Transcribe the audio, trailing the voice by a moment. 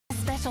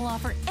special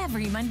offer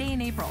every Monday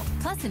in April.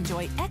 Plus,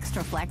 enjoy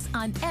extra flex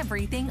on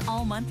everything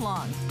all month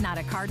long. Not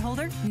a card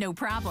holder? No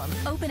problem.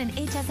 Open an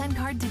HSN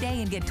card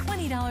today and get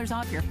 $20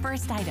 off your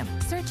first item.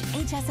 Search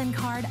HSN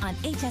card on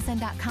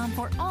hsn.com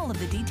for all of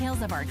the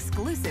details of our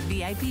exclusive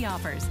VIP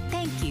offers.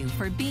 Thank you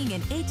for being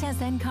an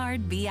HSN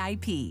card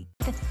VIP.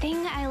 The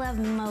thing I love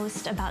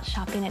most about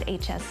shopping at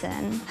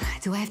HSN.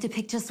 Do I have to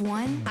pick just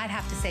one? I'd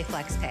have to say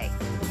FlexPay.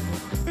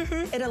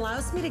 It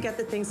allows me to get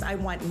the things I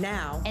want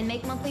now And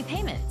make monthly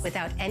payments.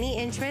 Without any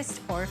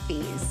interest or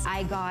fees.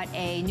 I got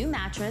a new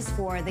mattress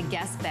for the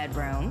guest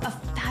bedroom. A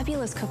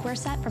fabulous cookware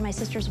set for my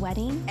sister's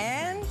wedding.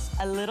 and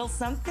a little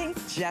something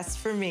just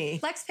for me.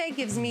 FlexPay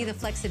gives me the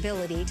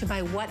flexibility to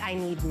buy what I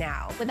need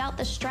now. Without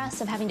the stress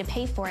of having to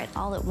pay for it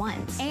all at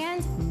once.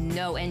 And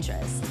no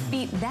interest.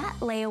 Beat that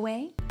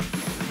layaway.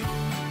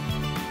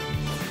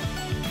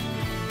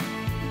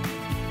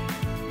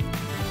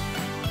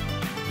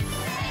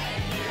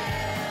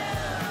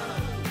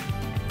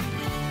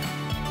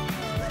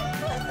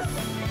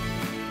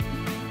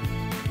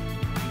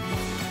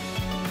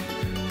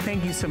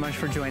 Thank you so much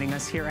for joining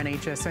us here on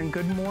HSN.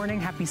 Good morning.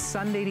 Happy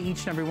Sunday to each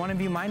and every one of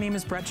you. My name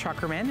is Brett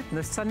Schuckerman.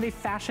 The Sunday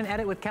Fashion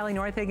Edit with Kelly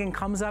Northagen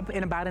comes up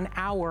in about an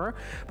hour.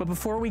 But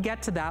before we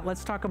get to that,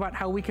 let's talk about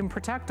how we can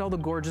protect all the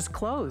gorgeous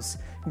clothes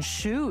and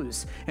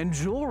shoes and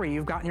jewelry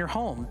you've got in your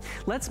home.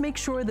 Let's make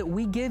sure that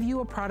we give you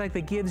a product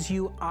that gives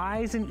you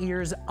eyes and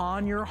ears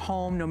on your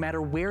home, no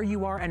matter where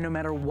you are and no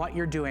matter what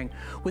you're doing,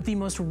 with the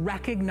most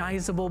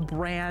recognizable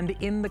brand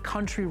in the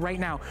country right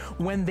now.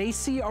 When they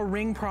see a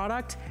Ring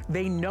product,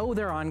 they know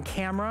they're on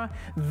camera,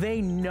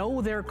 they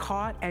know they're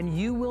caught, and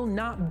you will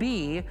not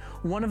be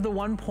one of the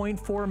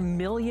 1.4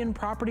 million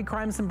property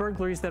crimes and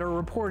burglaries that are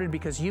reported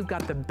because you've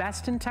got the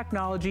best in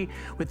technology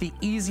with the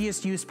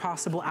easiest use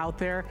possible out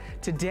there.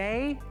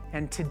 Today,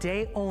 and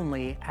today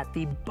only, at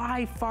the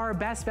by far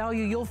best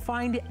value you'll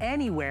find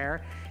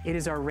anywhere, it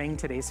is our Ring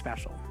Today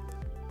special.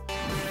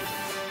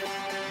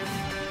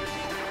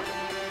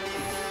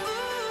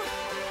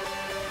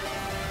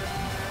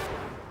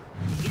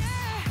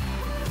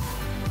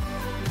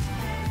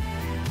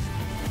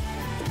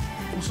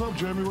 What's up,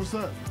 Jeremy? What's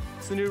that?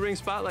 It's the new Ring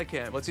Spotlight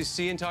Cam. Lets you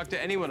see and talk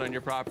to anyone on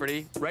your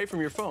property right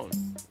from your phone.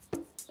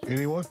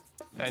 Anyone?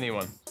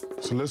 Anyone.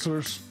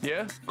 Solicitors?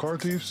 Yeah? Car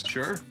thieves?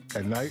 Sure.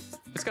 At night?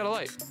 It's got a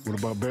light. What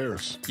about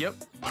bears? Yep.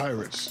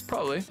 Pirates?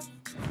 Probably.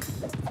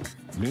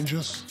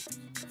 Ninjas?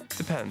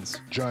 Depends.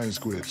 Giant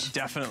squids?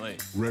 Definitely.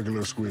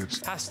 Regular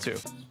squids? Has to.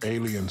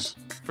 Aliens?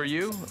 For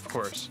you, of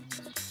course.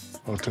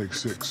 I'll take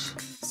 6.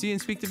 See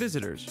and speak to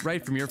visitors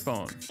right from your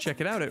phone.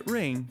 Check it out at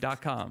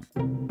ring.com.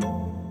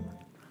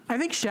 I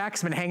think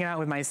Shaq's been hanging out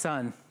with my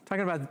son,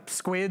 talking about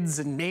squids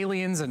and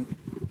aliens and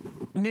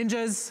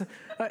ninjas.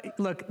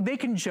 Look, they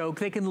can joke,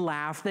 they can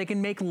laugh, they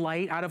can make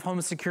light out of home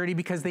security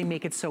because they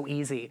make it so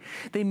easy.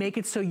 They make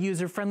it so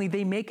user-friendly.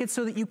 They make it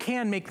so that you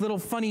can make little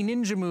funny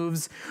ninja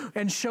moves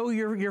and show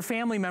your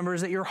family members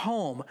that you're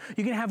home.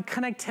 You can have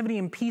connectivity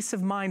and peace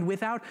of mind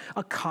without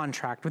a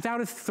contract, without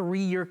a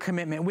 3-year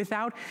commitment,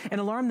 without an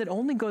alarm that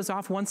only goes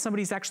off once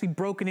somebody's actually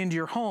broken into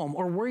your home,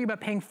 or worry about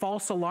paying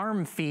false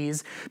alarm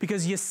fees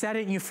because you set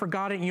it and you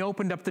forgot it and you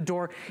opened up the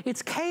door.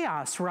 It's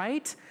chaos,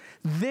 right?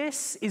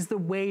 This is the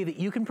way that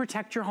you can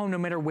protect your home no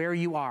matter where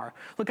you are.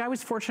 Look, I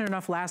was fortunate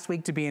enough last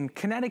week to be in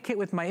Connecticut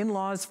with my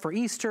in-laws for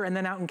Easter, and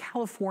then out in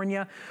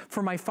California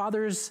for my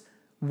father's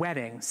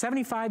wedding.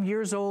 75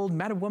 years old,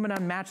 met a woman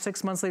on Match,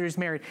 6 months later he's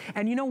married.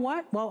 And you know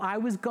what? While I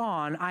was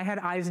gone, I had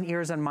eyes and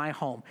ears on my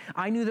home.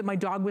 I knew that my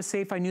dog was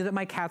safe. I knew that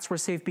my cats were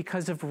safe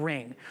because of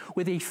Ring.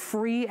 With a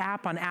free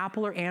app on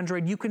Apple or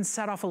Android, you can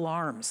set off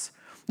alarms.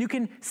 You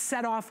can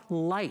set off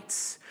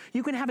lights.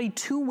 You can have a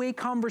two-way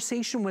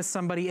conversation with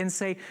somebody and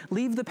say,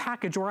 leave the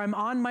package, or I'm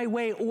on my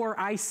way, or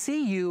I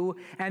see you,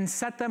 and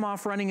set them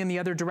off running in the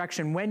other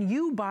direction. When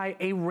you buy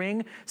a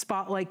Ring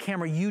Spotlight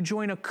camera, you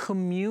join a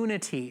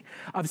community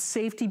of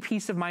safety,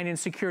 peace of mind, and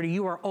security.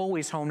 You are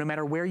always home, no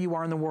matter where you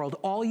are in the world.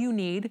 All you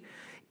need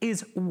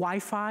is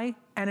Wi-Fi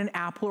and an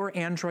Apple or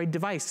Android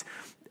device.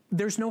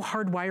 There's no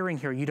hard wiring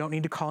here. You don't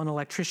need to call an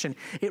electrician.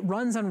 It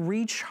runs on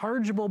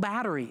rechargeable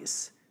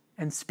batteries.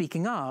 And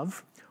speaking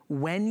of,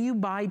 when you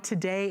buy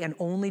today and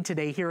only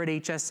today here at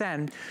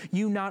HSN,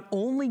 you not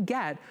only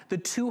get the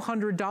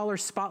 $200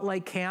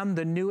 Spotlight Cam,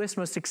 the newest,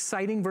 most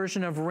exciting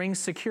version of Ring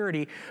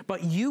security,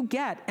 but you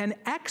get an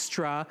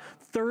extra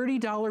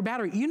 $30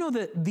 battery. You know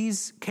that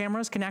these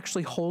cameras can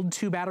actually hold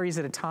 2 batteries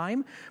at a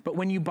time, but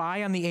when you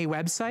buy on the A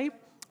website,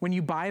 when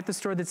you buy at the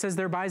store that says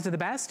their buys are the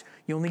best,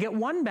 you only get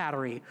 1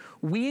 battery.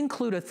 We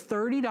include a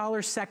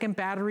 $30 second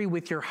battery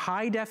with your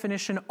high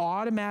definition,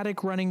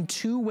 automatic running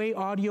 2-way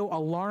audio,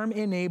 alarm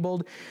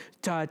enabled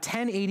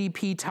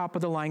 1080p top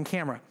of the line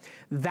camera.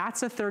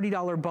 That's a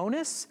 $30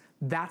 bonus.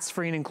 That's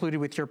free and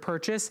included with your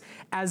purchase,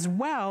 as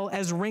well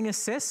as Ring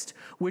Assist,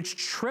 which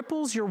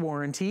triples your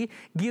warranty,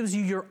 gives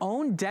you your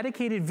own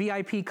dedicated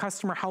VIP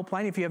customer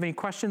helpline if you have any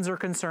questions or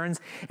concerns,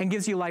 and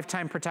gives you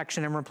lifetime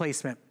protection and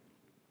replacement.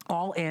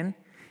 All in,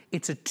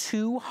 It's a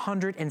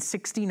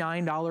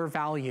 $269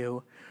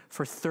 value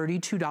for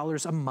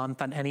 $32 a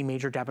month on any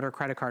major debit or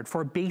credit card.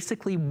 For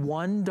basically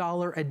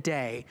 $1 a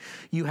day,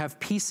 you have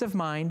peace of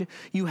mind,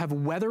 you have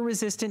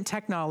weather-resistant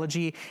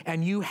technology,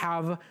 and you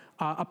have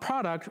a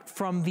product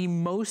from the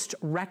most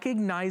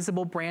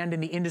recognizable brand in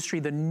the industry,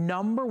 the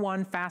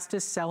 #1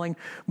 fastest selling,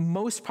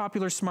 most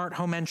popular smart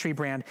home entry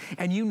brand,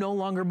 and you no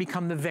longer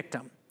become the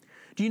victim.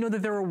 Do you know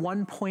that there are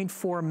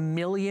 1.4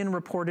 million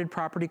reported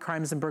property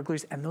crimes and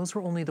burglaries, and those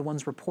were only the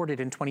ones reported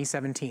in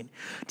 2017?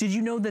 Did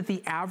you know that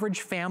the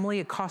average family,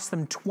 it costs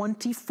them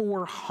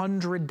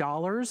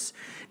 $2,400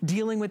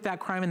 dealing with that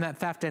crime and that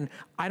theft? And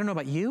I don't know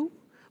about you,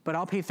 but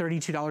I'll pay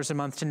 $32 a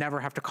month to never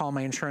have to call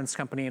my insurance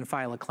company and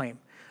file a claim.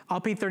 I'll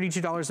pay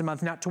 $32 a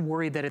month not to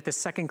worry that at the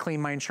second claim,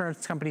 my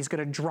insurance company is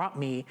gonna drop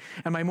me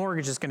and my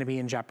mortgage is gonna be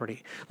in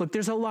jeopardy. Look,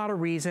 there's a lot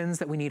of reasons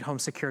that we need home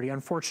security.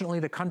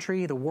 Unfortunately, the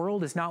country, the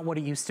world is not what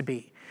it used to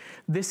be.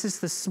 This is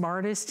the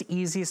smartest,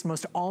 easiest,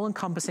 most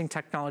all-encompassing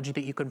technology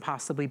that you can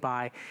possibly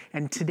buy.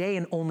 And today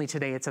and only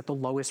today, it's at the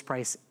lowest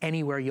price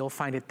anywhere you'll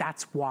find it.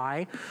 That's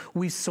why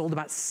we've sold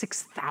about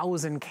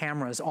 6,000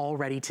 cameras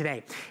already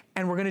today.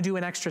 And we're gonna do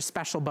an extra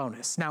special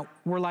bonus. Now,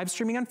 we're live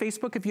streaming on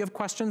Facebook. If you have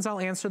questions, I'll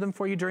answer them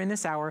for you during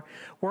this hour.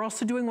 We're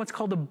also doing what's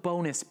called a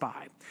bonus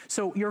buy.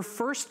 So your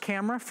first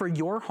camera for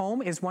your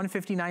home is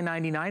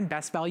 $159.99,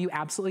 best value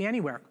absolutely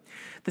anywhere.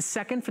 The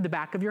second for the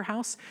back of your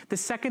house, the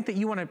second that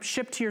you wanna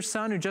ship to your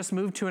son who just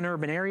moved to an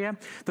urban area,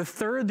 the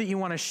third that you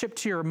wanna ship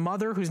to your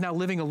mother who's now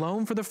living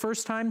alone for the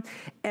first time,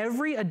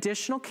 every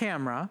additional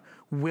camera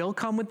will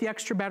come with the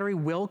extra battery,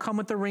 will come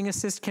with the Ring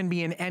Assist, can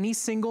be in any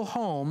single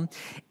home,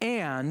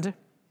 and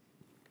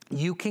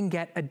you can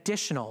get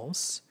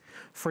additionals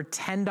for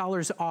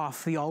 $10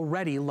 off the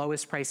already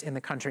lowest price in the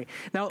country.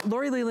 Now,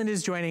 Lori Leland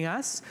is joining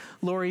us.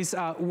 Lori's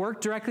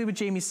worked directly with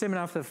Jamie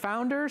Siminoff, the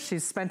founder.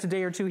 She's spent a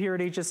day or two here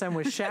at HSN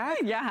with Shaq.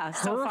 Yeah,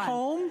 so her fun.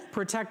 home,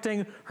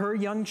 protecting her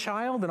young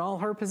child and all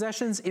her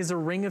possessions, is a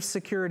ring of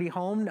security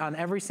home on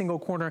every single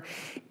corner.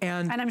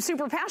 And I'm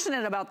super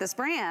passionate about this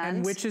brand.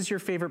 And which is your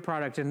favorite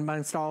product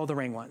amongst all the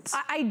Ring ones?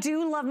 I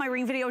do love my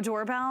Ring Video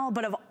Doorbell,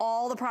 but of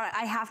all the products,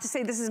 I have to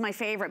say this is my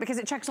favorite because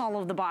it checks all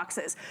of the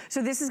boxes.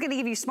 So this is gonna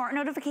give you smart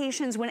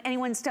notifications when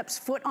anyone steps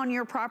foot on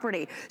your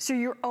property, so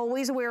you're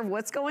always aware of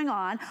what's going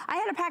on. I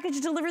had a package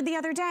delivered the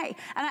other day,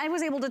 and I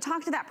was able to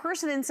talk to that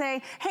person and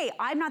say, hey,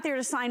 I'm not there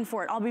to sign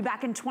for it. I'll be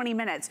back in 20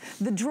 minutes.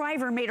 The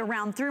driver made a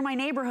round through my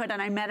neighborhood, and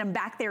I met him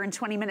back there in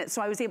 20 minutes,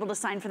 so I was able to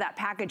sign for that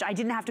package. I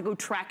didn't have to go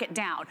track it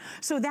down.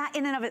 So that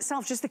in and of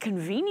itself, just the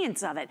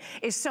convenience of it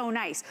is so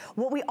nice.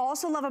 What we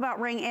also love about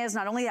Ring is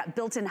not only that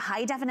built-in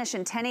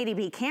high-definition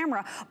 1080p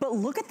camera, but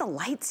look at the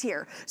lights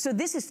here. So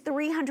this is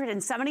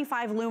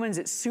 375 lumens.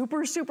 It's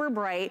super, super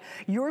bright.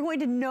 You're going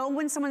to know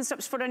when someone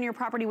steps foot on your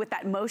property with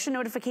that motion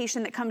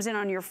notification that comes in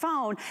on your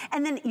phone.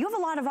 And then you have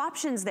a lot of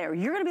options there.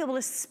 You're gonna be able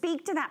to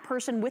speak to that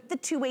person with the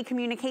two-way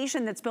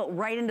communication that's built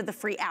right into the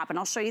free app. And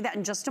I'll show you that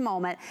in just a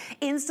moment.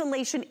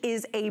 Installation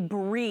is a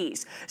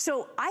breeze.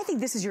 So I think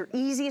this is your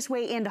easiest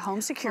way into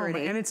home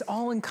security. And it's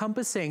all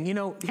encompassing, you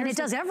know. And it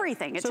does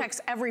everything. It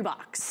checks every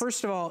box.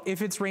 First of all,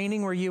 if it's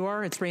raining where you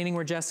are, it's raining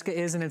where Jessica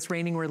is, and it's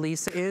raining where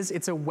Lisa is,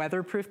 it's a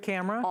weatherproof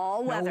camera.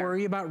 All weather. Don't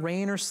worry about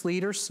rain or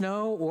sleet or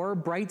snow or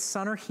bright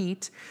sun or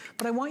heat.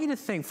 But I want you to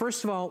think,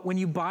 first of all, when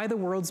you buy the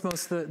world's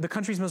the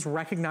country's most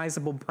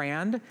recognizable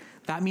brand,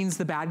 that means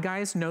the bad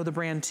guys know the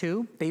brand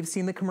too. They've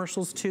seen the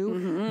commercials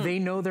too. They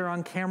know they're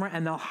on camera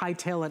and they'll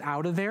hightail it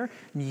out of there.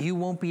 You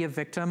won't be a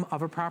victim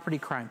of a property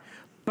crime.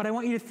 But I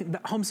want you to think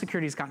that home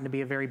security has gotten to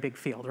be a very big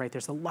field, right?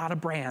 There's a lot of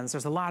brands,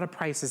 there's a lot of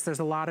prices, there's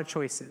a lot of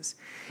choices.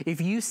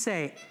 If you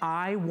say,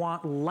 I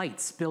want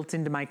lights built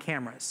into my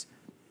cameras,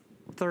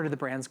 a third of the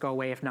brands go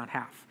away, if not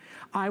half.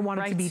 I want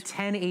it to be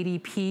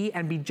 1080p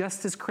and be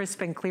just as crisp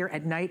and clear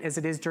at night as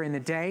it is during the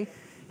day,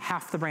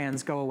 half the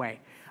brands go away.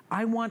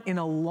 I want an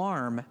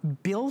alarm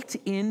built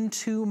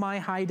into my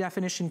high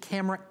definition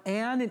camera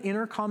and an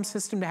intercom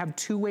system to have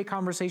two-way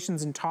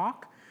conversations and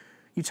talk.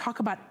 You talk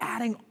about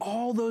adding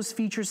all those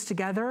features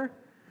together,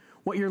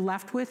 what you're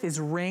left with is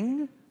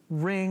Ring,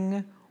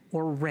 Ring,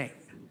 or Ring.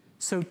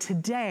 So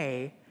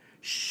today,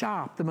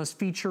 shop the most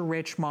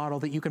feature-rich model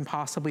that you can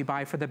possibly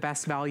buy for the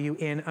best value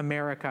in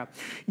America.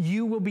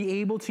 You will be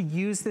able to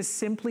use this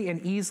simply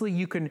and easily.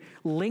 You can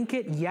link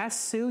it, yes,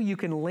 Sue, you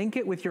can link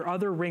it with your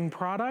other Ring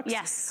products.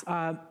 Yes.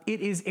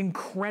 It is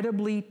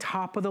incredibly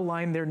top of the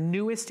line. They're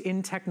newest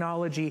in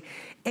technology.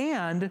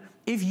 And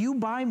if you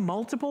buy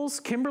multiples,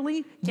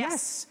 Kimberly,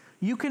 yes.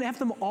 You can have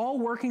them all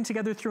working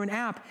together through an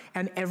app,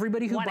 and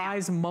everybody who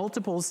buys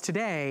multiples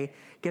today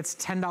gets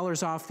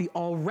 $10 off the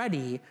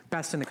already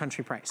best in the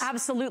country price.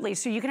 Absolutely.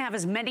 So you can have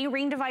as many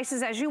Ring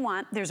devices as you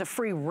want. There's a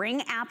free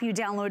Ring app you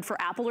download for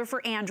Apple or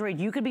for Android.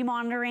 You could be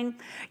monitoring.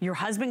 Your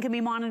husband could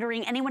be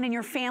monitoring. Anyone in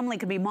your family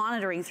could be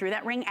monitoring through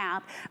that Ring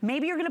app.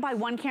 Maybe you're going to buy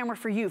one camera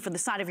for you for the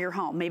side of your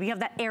home. Maybe you have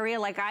that area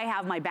like I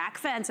have, my back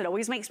fence. It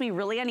always makes me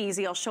really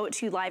uneasy. I'll show it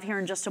to you live here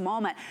in just a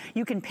moment.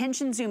 You can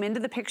pinch and zoom into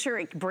the picture.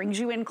 It brings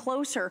you in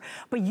closer.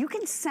 But you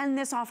can send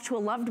this off to a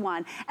loved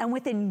one. And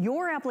within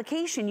your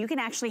application, you can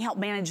actually help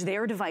manage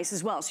their device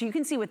as well. So you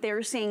can see what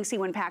they're seeing, see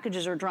when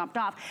packages are dropped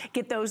off,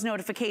 get those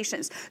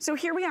notifications. So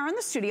here we are in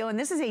the studio, and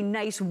this is a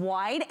nice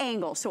wide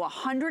angle, so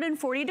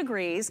 140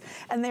 degrees,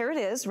 and there it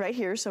is right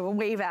here, so we'll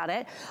wave at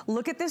it.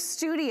 Look at this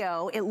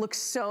studio. It looks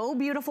so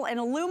beautiful and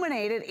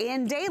illuminated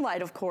in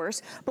daylight, of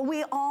course, but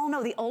we all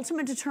know the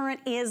ultimate deterrent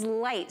is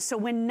light. So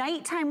when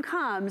nighttime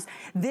comes,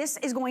 this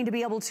is going to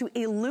be able to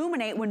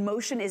illuminate when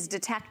motion is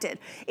detected.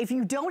 If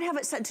you don't have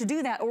it set to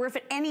do that, or if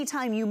at any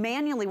time you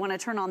manually want to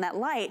turn on that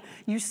light,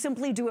 you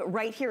simply do it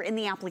right here in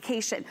the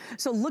application.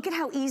 So look at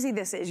how easy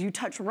this is. You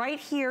touch right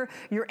here,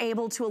 you're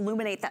able to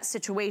illuminate that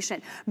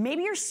situation.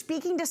 Maybe you're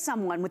speaking to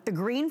someone with the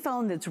green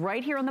phone that's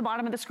right here on the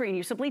bottom of the screen.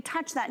 You simply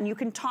touch that and you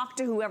can talk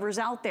to whoever's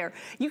out there.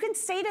 You can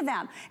say to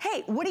them,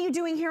 hey, what are you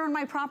doing here on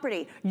my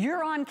property?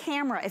 You're on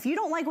camera. If you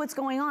don't like what's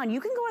going on,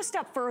 you can go a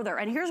step further.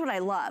 And here's what I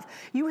love.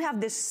 You have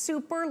this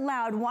super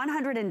loud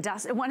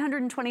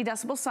 120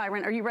 decibel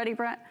siren. Are you ready,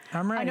 Brett?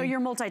 I'm ready. I know you're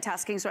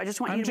multitasking, so I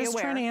just want you to be aware. I'm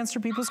just trying to answer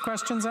people's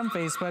questions on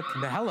Facebook.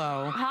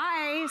 Hello.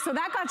 Hi, so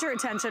that got your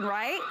attention,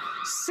 right?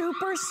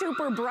 Super,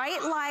 super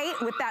bright light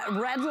with that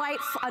red light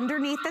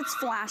underneath that's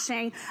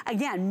flashing.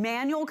 Again,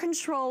 manual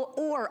control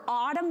or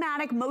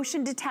automatic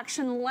motion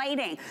detection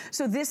lighting.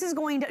 So this is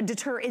going to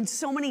deter in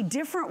so many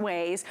different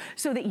ways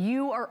so that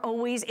you are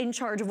always in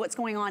charge of what's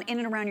going on in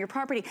and around your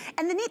property.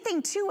 And the neat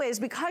thing too is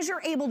because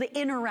you're able to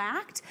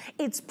interact,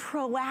 it's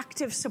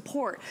proactive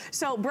support.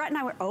 So Brett and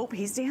I were, oh,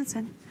 he's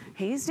dancing.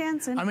 He's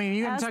dancing. I mean,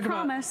 you can talk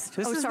promised.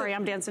 About. Oh, sorry,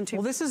 I'm dancing too.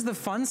 Well, this is the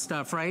fun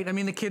stuff, right? I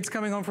mean, the kids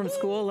coming home from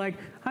school, like,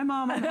 hi,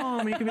 Mom, I'm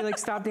home. You could be like,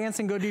 stop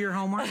dancing, go do your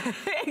homework.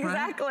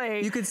 Exactly.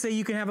 Right? You could say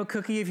you can have a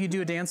cookie if you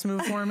do a dance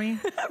move for me.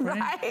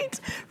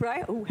 Right.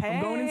 Oh, hey.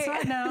 I'm going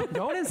inside now.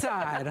 Going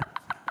inside.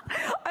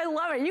 I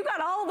love it. You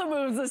got all the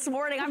moves this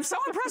morning. I'm so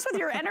impressed with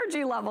your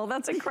energy level.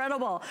 That's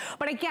incredible.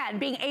 But again,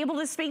 being able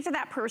to speak to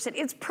that person,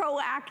 it's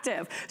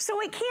proactive. So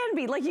it can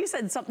be, like you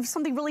said,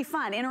 something really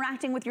fun,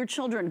 interacting with your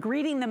children,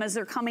 greeting them as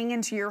they're coming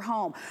into your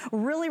home.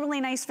 Really, really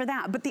nice for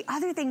that. But the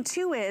other thing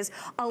too is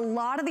a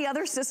lot of the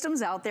other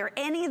systems out there,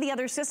 any of the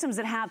other systems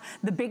that have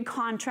the big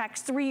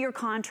contracts, 3-year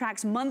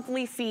contracts,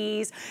 monthly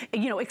fees,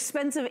 you know,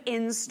 expensive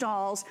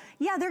installs,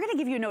 yeah, they're gonna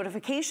give you a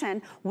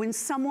notification when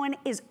someone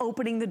is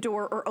opening the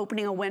door or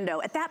opening a window.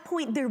 At that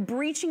point, they're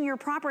breaching your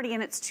property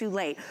and it's too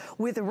late.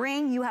 With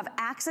Ring, you have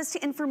access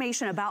to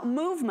information about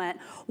movement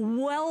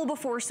well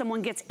before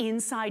someone gets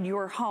inside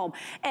your home.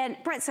 And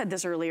Brett said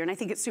this earlier, and I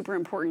think it's super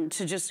important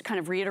to just kind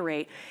of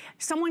reiterate.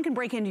 Someone can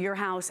break into your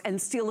house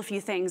and steal a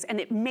few things, and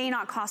it may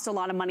not cost a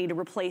lot of money to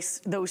replace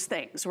those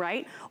things,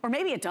 right? Or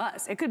maybe it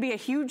does. It could be a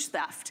huge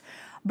theft.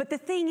 But the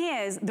thing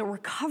is, the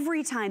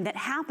recovery time that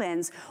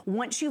happens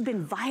once you've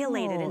been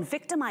violated and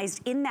victimized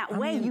in that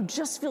way, you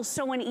just feel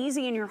so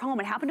uneasy in your home.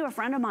 It happened to a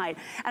friend of mine,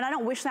 and I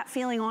don't wish that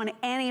feeling on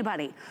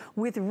anybody.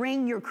 With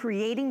Ring, you're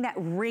creating that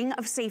ring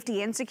of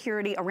safety and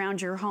security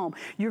around your home.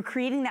 You're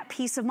creating that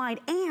peace of mind,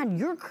 and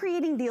you're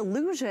creating the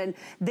illusion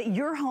that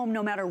you're home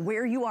no matter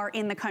where you are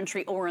in the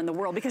country or in the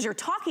world, because you're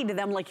talking to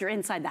them like you're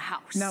inside the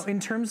house. Now,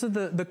 in terms of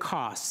the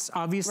costs,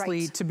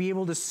 obviously, to be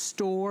able to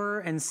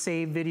store and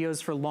save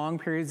videos for long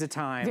periods of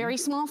time, very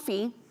small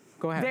fee.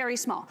 Go ahead. Very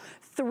small.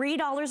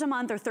 $3 a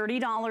month or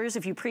 $30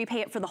 if you prepay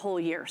it for the whole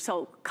year.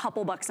 So a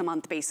couple bucks a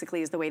month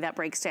basically is the way that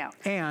breaks down.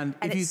 And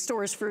it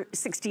stores for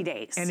 60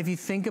 days. And if you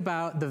think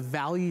about the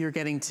value you're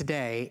getting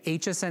today,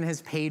 HSN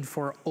has paid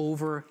for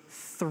over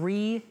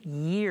 3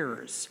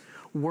 years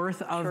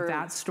worth of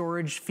that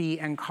storage fee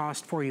and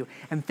cost for you.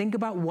 And think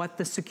about what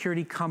the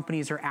security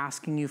companies are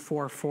asking you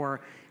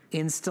for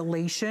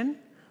installation,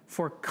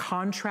 for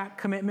contract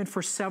commitment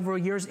for several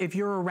years. If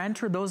you're a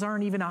renter, those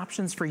aren't even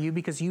options for you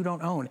because you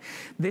don't own.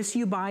 This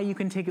you buy, you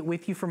can take it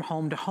with you from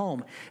home to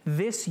home.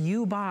 This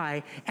you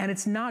buy, and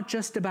it's not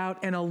just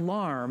about an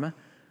alarm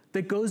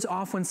that goes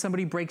off when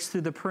somebody breaks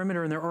through the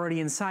perimeter and they're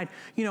already inside.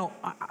 You know,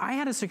 I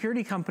had a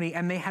security company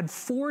and they had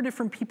 4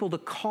 different people to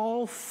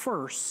call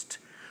first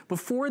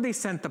before they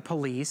sent the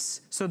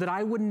police so that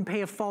I wouldn't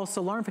pay a false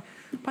alarm.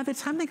 By the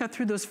time they got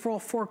through those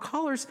 4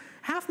 callers,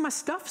 half my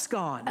stuff's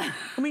gone. I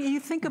mean, you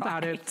think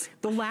about it,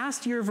 the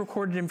last year of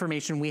recorded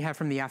information we have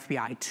from the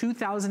FBI,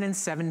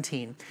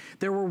 2017,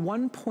 there were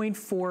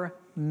 1.4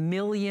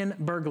 million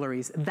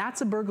burglaries.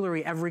 That's a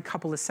burglary every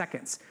couple of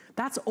seconds.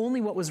 That's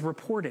only what was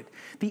reported.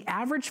 The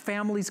average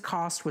family's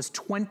cost was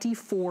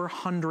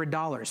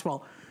 $2,400.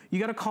 Well, you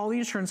got to call the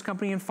insurance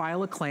company and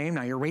file a claim.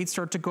 Now your rates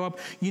start to go up.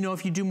 You know,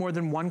 if you do more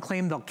than 1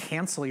 claim, they'll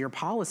cancel your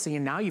policy.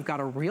 And now you've got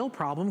a real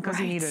problem because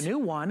you need a new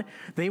one.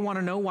 They want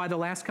to know why the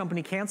last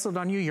company canceled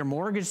on you. Your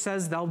mortgage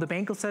says, the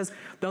bank says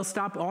they'll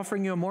stop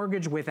offering you a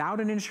mortgage without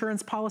an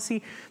insurance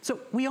policy. So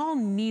we all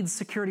need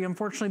security.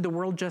 Unfortunately, the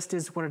world just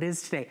is what it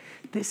is today.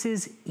 This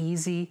is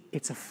easy.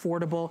 It's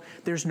affordable.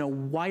 There's no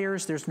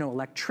wires. There's no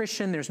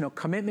electrician. There's no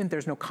commitment.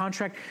 There's no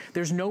contract.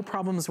 There's no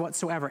problems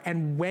whatsoever.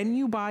 And when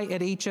you buy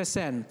at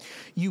HSN,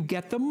 you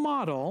get the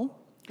model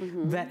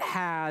that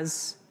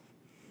has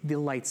the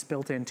lights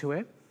built into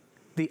it,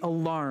 the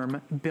alarm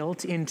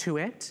built into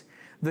it,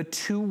 the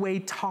two-way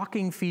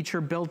talking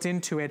feature built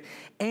into it,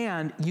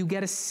 and you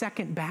get a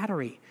second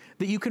battery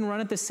that you can run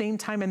at the same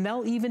time, and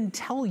they'll even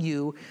tell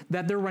you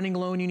that they're running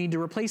low and you need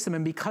to replace them.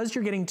 And because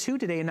you're getting two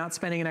today and not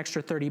spending an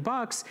extra 30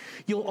 bucks,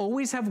 you'll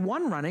always have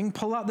one running,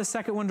 pull out the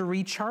second one to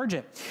recharge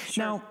it.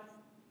 Sure. Now,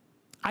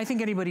 I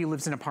think anybody who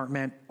lives in an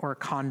apartment or a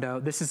condo,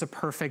 this is a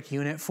perfect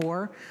unit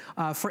for.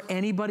 For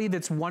anybody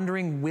that's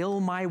wondering, will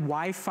my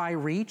Wi-Fi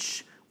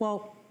reach?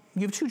 Well,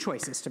 you have two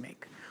choices to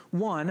make.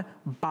 One,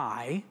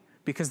 buy,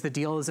 because the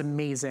deal is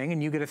amazing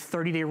and you get a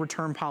 30-day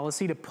return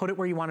policy to put it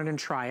where you want it and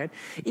try it.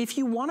 If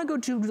you wanna go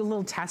do a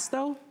little test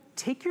though,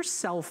 take your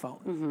cell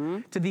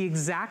phone to the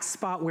exact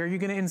spot where you're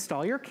gonna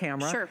install your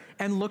camera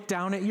and look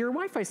down at your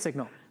Wi-Fi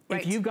signal.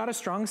 If you've got a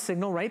strong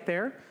signal right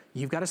there,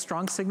 you've got a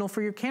strong signal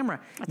for your camera.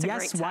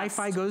 Yes,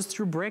 Wi-Fi goes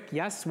through brick.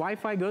 Yes,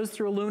 Wi-Fi goes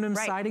through aluminum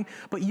siding,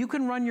 but you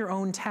can run your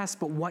own test,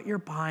 but what you're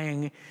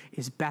buying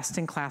is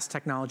best-in-class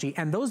technology.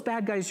 And those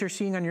bad guys you're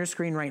seeing on your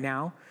screen right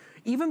now,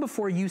 even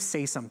before you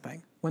say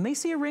something, when they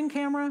see a Ring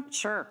camera,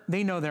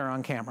 they know they're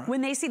on camera.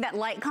 When they see that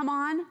light come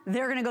on,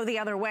 they're gonna go the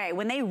other way.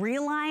 When they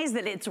realize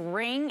that it's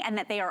Ring and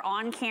that they are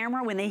on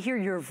camera, when they hear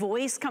your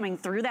voice coming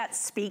through that,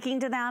 speaking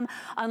to them,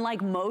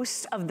 unlike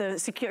most of the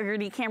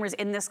security cameras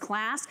in this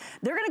class,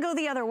 they're gonna go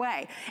the other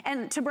way.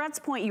 And to Brett's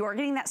point, you are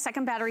getting that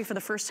second battery for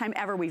the first time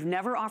ever. We've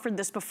never offered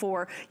this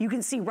before. You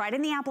can see right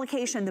in the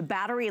application, the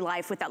battery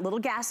life with that little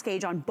gas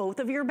gauge on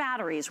both of your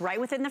batteries, right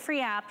within the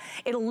free app.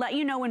 It'll let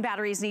you know when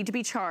batteries need to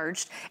be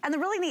charged. And the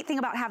really neat thing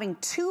about having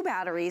two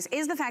batteries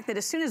is the fact that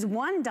as soon as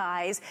one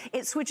dies,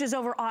 it switches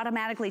over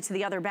automatically to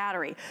the other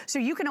battery. So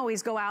you can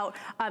always go out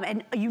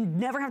and you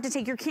never have to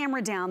take your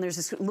camera down. There's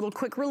this little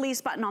quick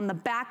release button on the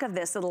back of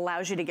this that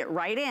allows you to get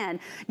right in.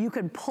 You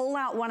can pull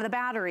out one of the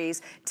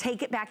batteries,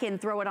 take it back in,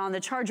 throw it on the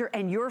charger,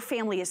 and your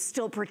family is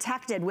still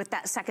protected with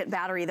that second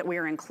battery that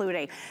we're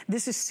including.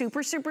 This is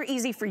super, super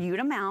easy for you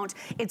to mount.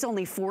 It's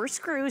only 4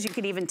 screws. You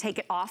could even take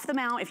it off the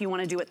mount if you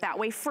want to do it that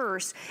way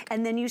first,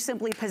 and then you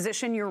simply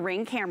position your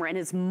Ring camera, and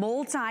it's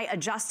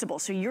multi-adjustable.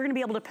 So you're gonna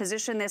be able to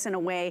position this in a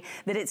way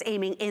that it's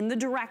aiming in the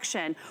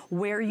direction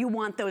where you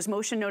want those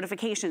motion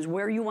notifications,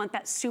 where you want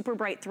that super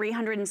bright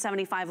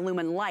 375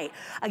 lumen light.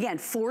 Again,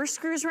 4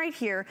 screws right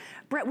here.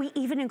 Brett, we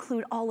even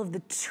include all of the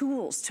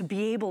tools to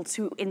be able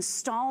to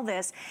install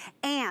this.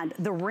 And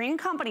the Ring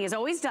company has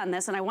always done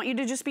this, and I want you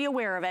to just be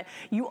aware of it.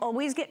 You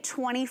always get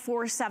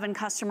 24/7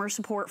 customer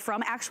support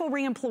from actual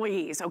Ring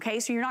employees, okay?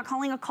 So you're not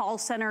calling a call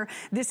center.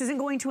 This isn't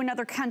going to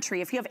another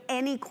country. If you have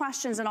any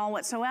questions at all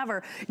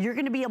whatsoever, you're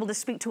gonna be able to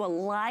speak to a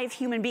live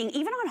human being,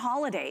 even on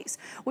holidays,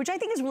 which I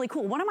think is really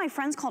cool. One of my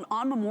friends called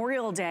on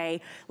Memorial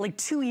Day like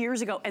 2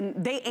 years ago, and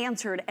they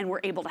answered and were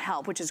able to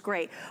help, which is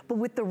great. But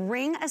with the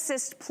Ring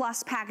Assist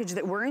Plus package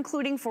that we're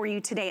including for you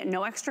today at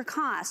no extra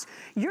cost,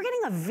 you're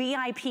getting a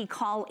VIP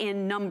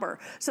call-in number.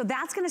 So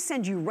that's gonna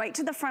send you right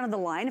to the front of the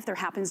line if there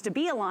happens to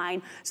be a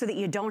line, so that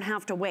you don't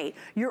have to wait.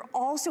 You're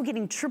also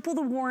getting triple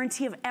the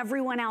warranty of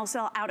everyone else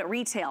out at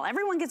retail.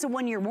 Everyone gets a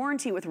 1-year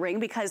warranty with Ring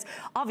because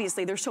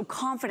obviously they're so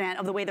confident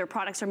of the way their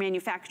products are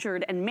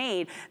manufactured and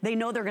made, they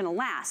know they're gonna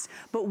last.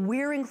 But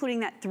we're including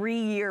that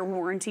 3-year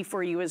warranty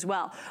for you as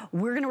well.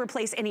 We're gonna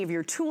replace any of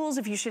your tools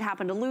if you should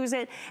happen to lose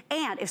it.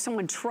 And if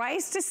someone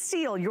tries to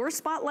steal your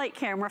spotlight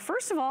camera,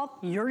 first of all,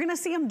 you're gonna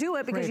see them do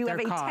it because you have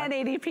a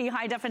 1080p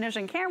high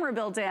definition camera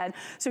built in.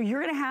 So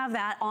you're gonna have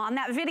that on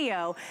that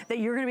video that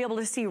you're gonna be able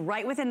to see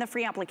right within the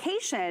free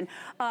application.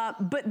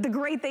 But the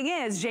great thing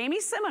is, Jamie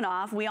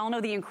Siminoff, we all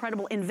know the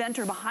incredible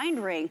inventor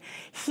behind Ring,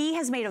 he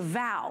has made a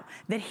vow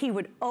that he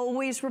would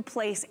always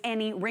replace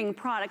any Ring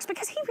products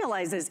because he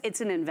realizes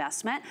it's an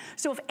investment.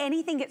 So if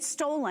anything gets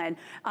stolen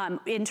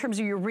in terms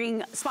of your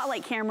Ring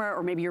spotlight camera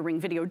or maybe your Ring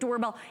video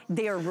doorbell,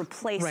 they are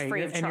replaced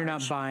free of charge. And you're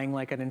not buying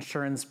like an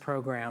insurance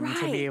program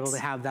to be able to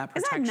have that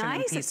protection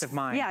and peace of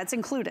mind. Yeah, it's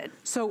included.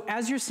 So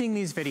as you're seeing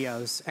these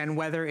videos, and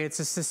whether it's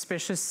a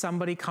suspicious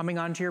somebody coming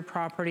onto your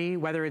property,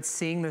 whether it's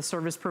seeing the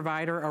service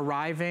provider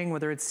arriving,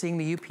 whether it's seeing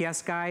the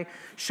UPS guy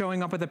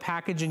showing up with a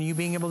package and you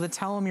being able to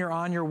tell him you're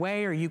on your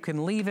way or you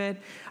can leave it,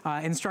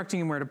 instructing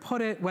him where to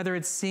put it, whether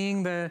it's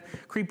seeing the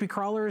creepy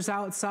crawlers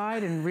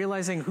outside and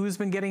realizing who's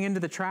been getting into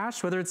the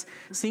trash, whether it's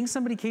seeing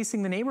somebody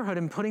casing the neighborhood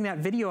and putting that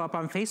video up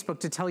on Facebook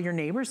to tell your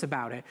neighbors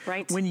about it.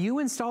 When you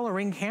install a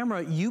Ring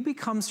camera, you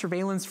become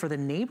surveillance for the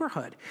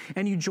neighborhood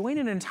and you join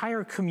an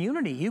entire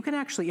community. You can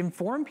actually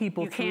inform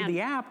people through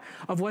the app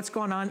of what's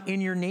going on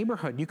in your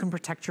neighborhood. You can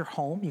protect your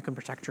home, you can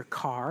protect your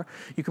car,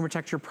 you can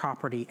protect your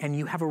property, and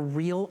you have a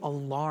real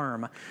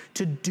alarm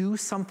to do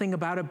something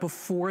about it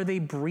before they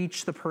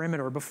breach the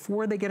perimeter,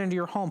 before they get into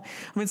your home.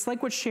 I mean, it's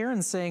like what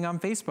Sharon's saying on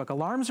Facebook.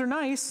 Alarms are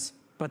nice,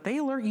 but they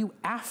alert you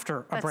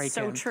after a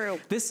break-in. That's so true.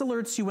 This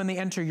alerts you when they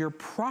enter your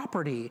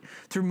property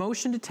through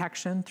motion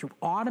detection, through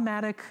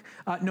automatic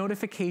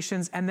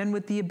notifications, and then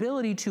with the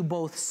ability to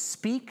both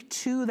speak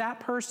to that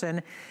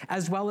person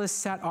as well as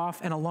set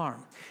off an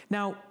alarm.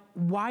 Now,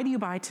 why do you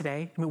buy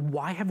today? I mean,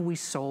 why have we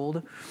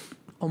sold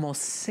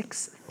almost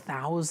 6,000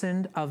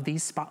 1,000 of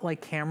these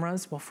Spotlight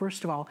cameras? Well,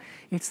 first of all,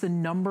 it's the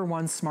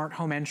 #1 smart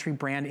home entry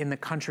brand in the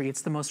country.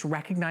 It's the most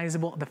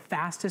recognizable, the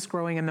fastest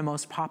growing, and the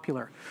most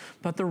popular.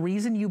 But the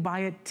reason you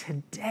buy it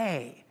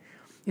today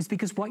is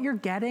because what you're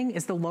getting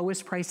is the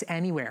lowest price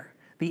anywhere.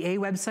 The A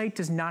website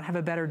does not have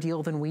a better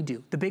deal than we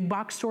do. The big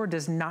box store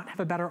does not have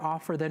a better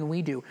offer than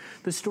we do.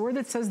 The store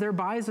that says their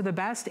buys are the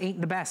best ain't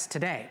the best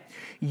today.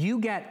 You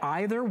get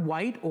either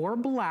white or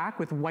black,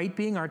 with white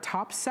being our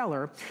top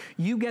seller.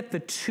 You get the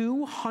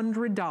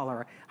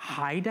 $200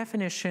 high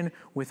definition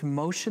with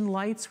motion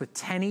lights, with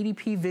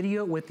 1080p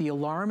video, with the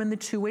alarm and the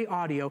two-way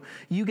audio.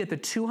 You get the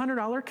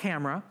 $200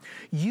 camera.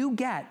 You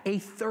get a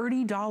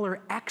 $30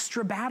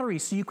 extra battery,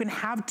 so you can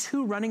have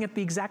two running at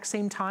the exact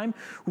same time,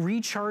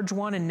 recharge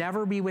one and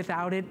never be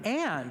without it.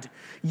 And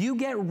you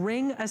get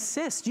Ring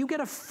Assist. You get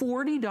a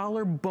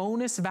 $40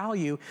 bonus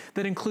value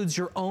that includes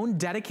your own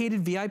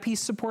dedicated VIP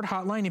support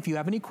hotline if you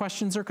have any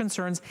questions or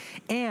concerns,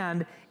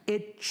 and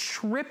it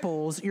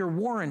triples your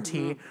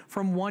warranty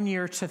from 1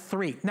 year to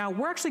 3. Now,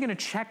 we're actually gonna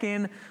check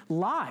in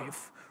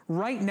live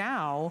right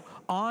now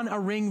on a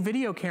Ring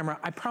video camera.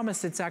 I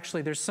promise it's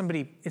actually,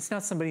 it's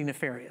not somebody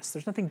nefarious.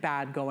 There's nothing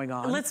bad going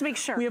on. Let's make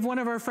sure. We have one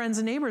of our friends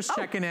and neighbors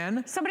checking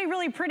in. Somebody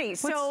really pretty.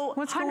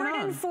 What's going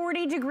on?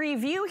 140-degree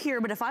view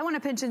here, but if I want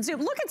to pinch and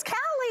zoom, look, it's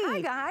Callie.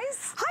 Hi,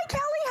 guys. Hi,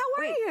 Callie,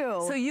 how are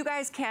you? So you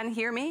guys can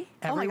hear me?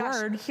 Every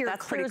word.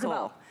 That's pretty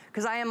cool.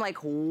 Because I am like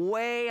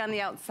way on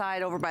the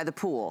outside over by the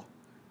pool.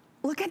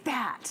 Look at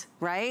that.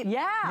 Right?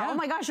 Yeah. Oh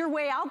my gosh, you're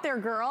way out there,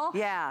 girl.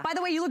 Yeah. By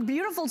the way, you look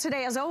beautiful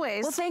today, as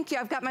always. Well, thank you.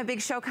 I've got my big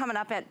show coming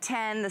up at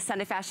 10, the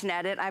Sunday Fashion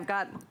Edit. I've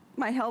got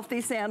my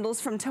healthy sandals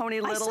from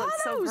Tony Little.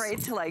 It's so great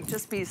to like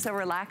just be so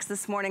relaxed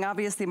this morning.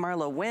 Obviously,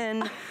 Marlo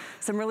Wynn,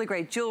 some really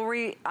great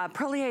jewelry.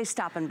 Perlier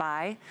stopping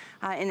by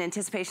in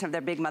anticipation of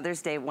their big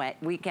Mother's Day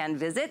weekend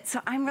visit. So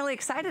I'm really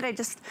excited. I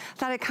just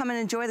thought I'd come and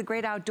enjoy the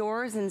great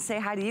outdoors and say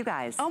hi to you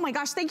guys. Oh my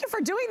gosh, thank you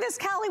for doing this,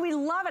 Callie. We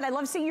love it. I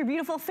love seeing your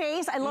beautiful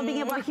face. I love being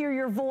able to hear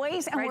your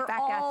voice. And we're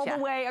all the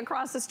way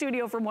across the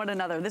studio from one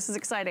another. This is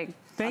exciting.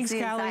 Thanks,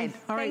 Callie.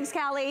 All right. Thanks,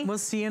 Callie. We'll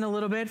see you in a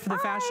little bit for the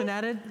Fashion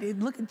Edit.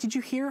 Look, did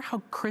you hear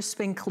how crisp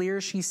and clear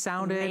she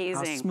sounded?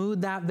 Amazing. How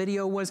smooth that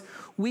video was.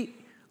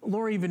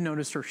 Laura even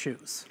noticed her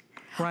shoes.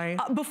 Right?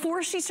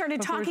 Before she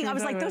started talking, I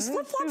was like, those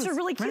flip-flops are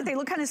really cute. They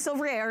look kind of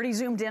silvery. I already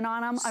zoomed in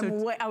on them.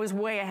 So I was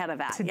way ahead of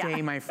that.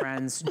 Today, my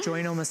friends,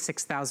 join almost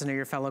 6,000 of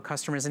your fellow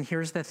customers. And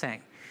here's the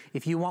thing.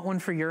 If you want one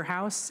for your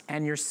house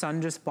and your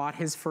son just bought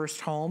his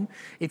first home,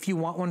 if you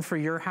want one for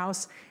your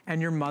house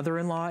and your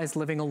mother-in-law is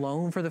living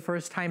alone for the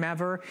first time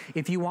ever,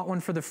 if you want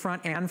one for the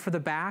front and for the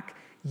back,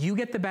 you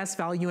get the best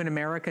value in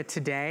America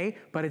today,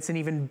 but it's an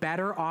even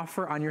better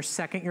offer on your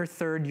second, your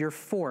third, your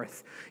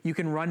fourth. You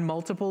can run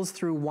multiples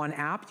through one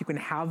app. You can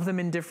have them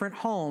in different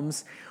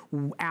homes.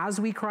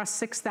 As we cross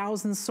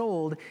 6,000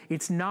 sold,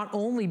 it's not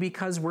only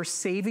because we're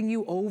saving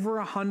you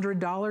over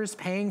 $100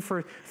 paying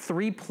for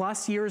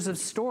 3+ years of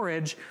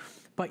storage,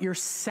 but your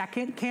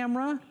second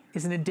camera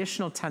is an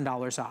additional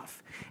 $10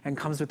 off and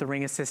comes with the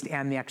Ring Assist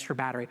and the extra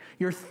battery.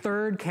 Your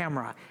third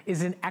camera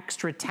is an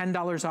extra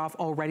 $10 off,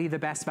 already the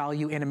best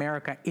value in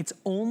America. It's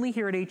only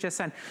here at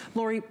HSN.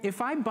 Lori,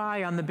 if I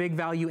buy on the Big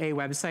Value A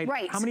website,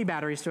 how many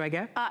batteries do I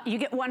get? You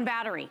get 1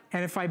 battery.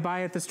 And if I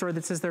buy at the store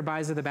that says their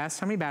buys are the best,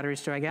 how many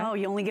batteries do I get? Oh,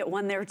 you only get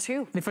 1 there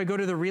too. And if I go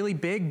to the really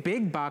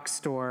big box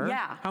store,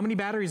 how many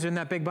batteries are in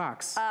that big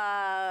box?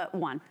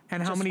 1.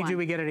 And how many do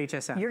we get at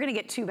HSN? You're gonna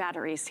get 2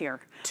 batteries here.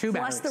 2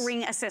 batteries. Plus the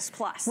Ring Assist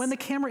Plus. When the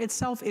camera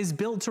itself is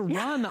built to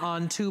run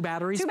on 2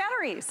 batteries. 2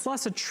 batteries.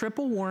 Plus a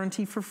triple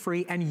warranty for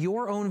free and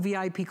your own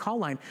VIP call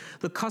line.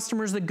 The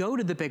customers that go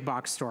to the big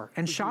box store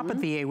and shop at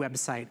the A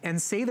website and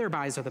say their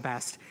buys are the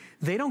best,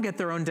 they don't get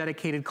their own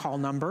dedicated call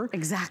number.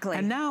 Exactly.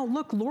 And now,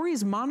 look,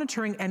 Lori's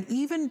monitoring and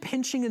even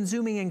pinching and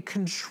zooming and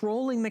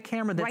controlling the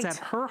camera that's at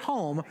her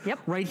home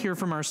right here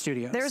from our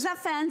studios. There's that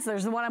fence.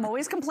 There's the one I'm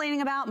always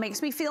complaining about.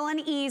 Makes me feel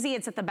uneasy.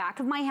 It's at the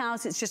back of my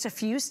house. It's just a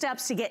few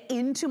steps to get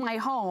into my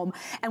home.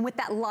 And with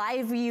that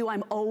live view,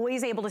 I'm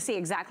always able to see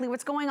exactly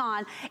what's going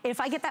on. If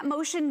I get that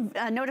motion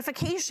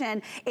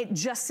notification, it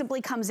just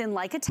simply comes in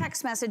like a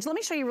text message. Let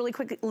me show you really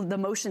quick the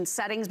motion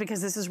settings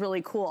because this is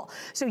really cool.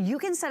 So you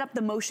can set up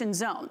the motion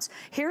zones.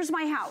 Here's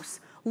my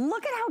house.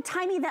 Look at how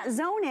tiny that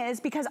zone is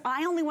because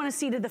I only want to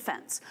see to the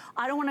fence.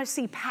 I don't want to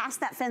see past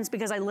that fence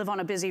because I live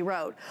on a busy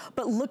road.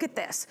 But look at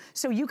this.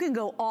 So you can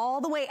go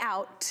all the way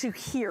out to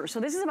here.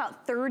 So this is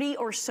about 30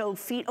 or so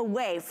feet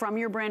away from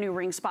your brand new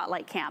Ring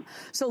Spotlight cam.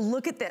 So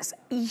look at this,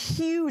 a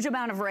huge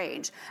amount of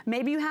range.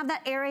 Maybe you have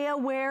that area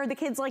where the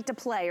kids like to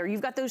play, or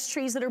you've got those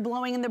trees that are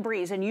blowing in the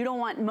breeze and you don't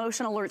want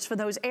motion alerts for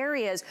those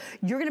areas.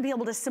 You're going to be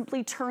able to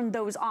simply turn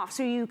those off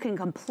so you can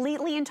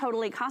completely and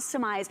totally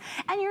customize,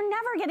 and you're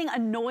never getting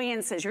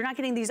annoyances devices. You're not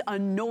getting these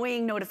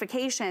annoying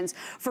notifications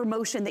for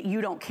motion that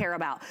you don't care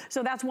about.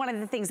 So that's one of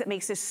the things that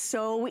makes this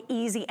so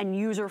easy and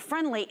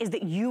user-friendly, is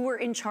that you are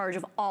in charge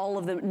of all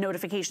of the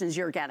notifications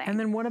you're getting. And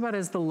then what about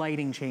as the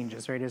lighting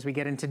changes, right? As we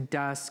get into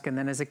dusk and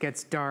then as it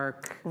gets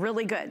dark?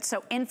 Really good.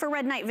 So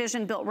infrared night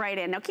vision built right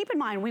in. Now keep in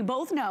mind, we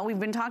both know, we've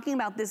been talking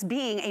about this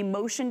being a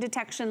motion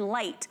detection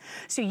light.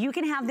 So you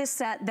can have this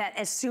set that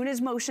as soon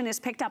as motion is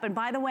picked up, and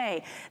by the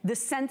way, the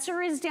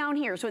sensor is down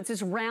here. So it's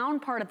this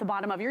round part at the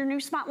bottom of your new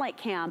Spotlight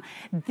cam.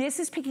 This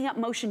is picking up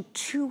motion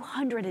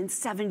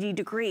 270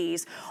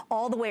 degrees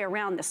all the way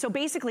around this. So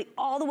basically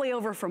all the way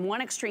over from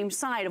one extreme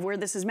side of where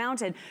this is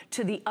mounted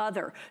to the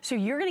other. So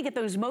you're gonna get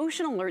those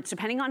motion alerts,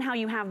 depending on how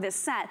you have this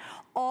set,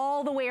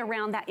 all the way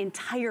around that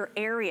entire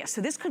area.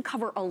 So this could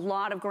cover a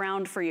lot of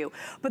ground for you.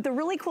 But the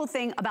really cool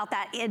thing about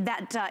that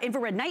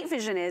infrared night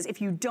vision is,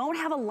 if you don't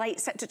have a light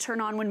set to turn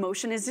on when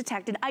motion is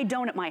detected, I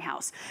don't at my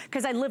house,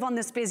 because I live on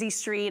this busy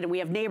street and we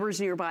have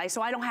neighbors nearby,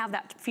 so I don't have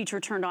that feature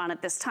turned on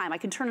at this time. I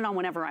can turn it on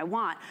whenever I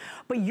want.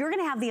 But you're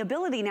gonna have the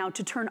ability now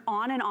to turn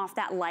on and off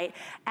that light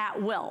at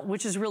will,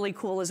 which is really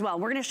cool as well.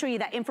 We're gonna show you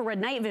that infrared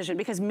night vision,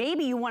 because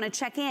maybe you wanna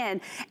check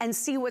in and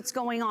see what's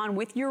going on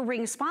with your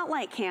Ring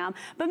Spotlight cam,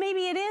 but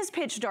maybe it is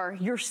pitch dark.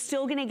 You're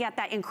still gonna get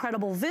that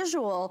incredible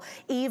visual,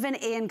 even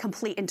in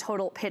complete and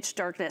total pitch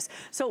darkness.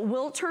 So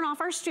we'll turn off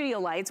our studio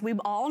lights. We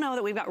all know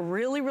that we've got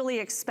really, really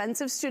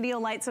expensive studio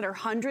lights that are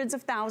hundreds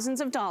of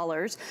thousands of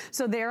dollars.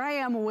 So there I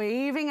am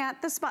waving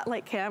at the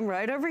Spotlight cam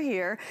right over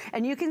here,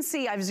 and you can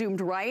see I've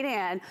zoomed right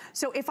in.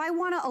 So if I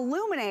wanna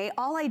illuminate,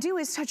 all I do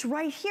is touch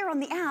right here on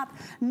the app.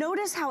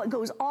 Notice how it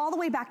goes all the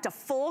way back to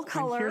full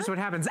color. And here's what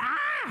happens.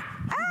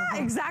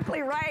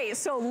 Exactly right.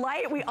 So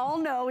light, we all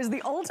know, is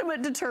the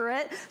ultimate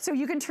deterrent. So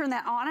you can turn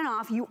that on and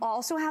off. You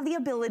also have the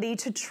ability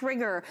to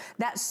trigger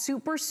that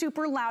super,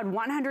 super loud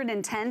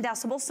 110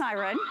 decibel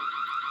siren.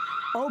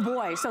 Oh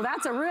boy, so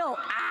that's a real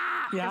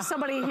if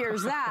somebody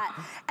hears that.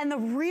 And the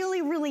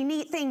really, really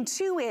neat thing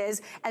too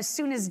is, as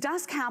soon as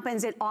dusk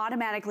happens, it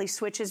automatically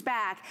switches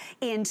back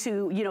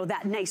into, you know,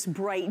 that nice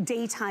bright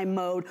daytime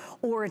mode,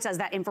 or it does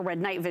that infrared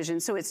night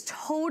vision. So it's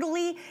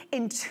totally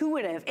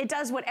intuitive. It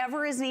does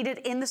whatever is needed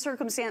in the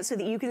circumstance so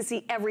that you can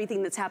see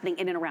everything that's happening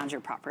in and around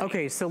your property.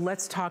 Okay, so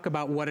let's talk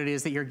about what it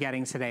is that you're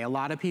getting today. A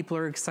lot of people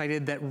are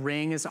excited that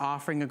Ring is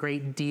offering a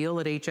great deal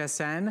at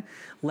HSN.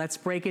 Let's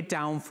break it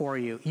down for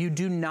you. You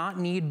do not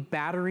need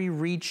battery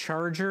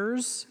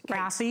rechargers,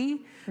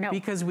 Kathy,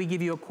 because we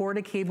give you a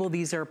cord cable.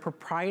 These are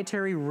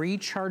proprietary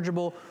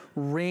rechargeable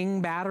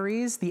Ring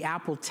batteries. The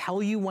app will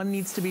tell you when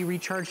needs to be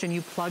recharged and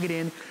you plug it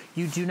in.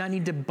 You do not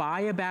need to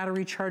buy a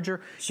battery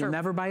charger. You'll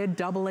never buy a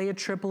AA, a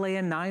AAA,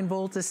 a 9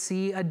 volt, a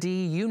C, a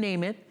D, you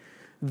name it.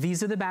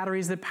 These are the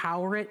batteries that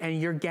power it, and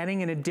you're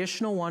getting an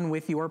additional one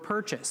with your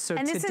purchase. So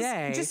and this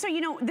today, is, just so you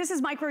know, this is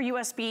micro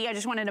USB. I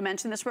just wanted to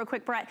mention this real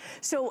quick, Brett.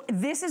 So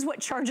this is what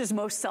charges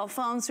most cell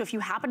phones. So if you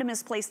happen to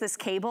misplace this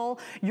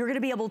cable, you're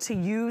gonna be able to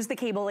use the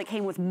cable that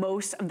came with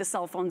most of the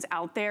cell phones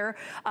out there,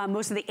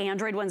 most of the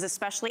Android ones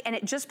especially, and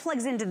it just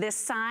plugs into this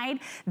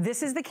side.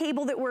 This is the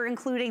cable that we're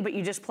including, but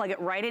you just plug it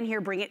right in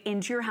here, bring it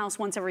into your house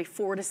once every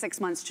 4 to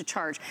 6 months to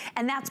charge.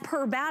 And that's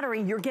per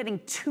battery. You're getting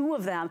 2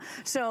 of them.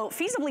 So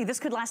feasibly, this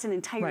could last an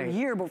entire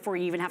year before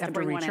you even have to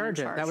bring one in and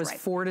charge. That was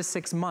 4 to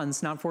 6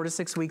 months, not 4 to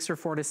 6 weeks or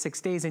 4 to 6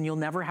 days, and you'll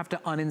never have to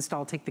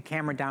uninstall, take the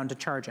camera down to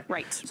charge it.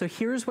 Right. So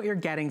here's what you're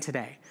getting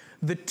today.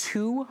 The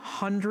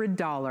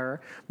 $200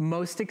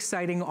 most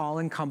exciting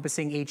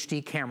all-encompassing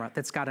HD camera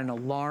that's got an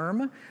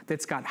alarm,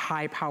 that's got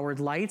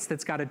high-powered lights,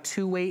 that's got a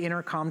 2-way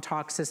intercom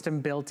talk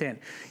system built in.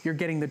 You're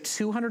getting the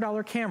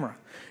 $200 camera.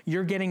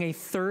 You're getting a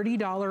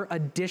 $30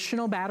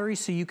 additional battery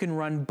so you can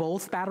run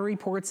both battery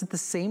ports at the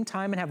same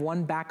time and have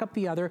one back up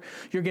the other.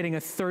 You're getting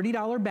a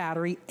 $30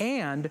 battery,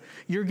 and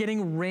you're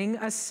getting Ring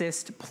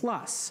Assist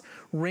Plus.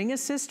 Ring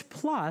Assist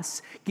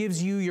Plus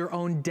gives you your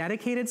own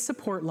dedicated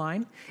support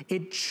line.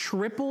 It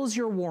triples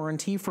your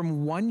warranty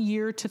from 1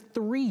 year to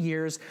 3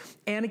 years,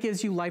 and it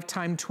gives you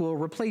lifetime tool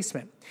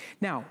replacement.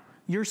 Now,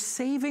 you're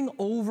saving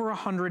over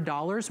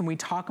 $100 when we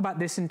talk about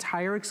this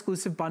entire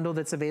exclusive bundle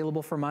that's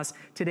available from us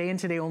today and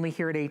today only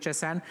here at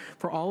HSN.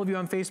 For all of you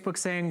on Facebook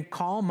saying,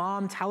 call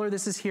mom, tell her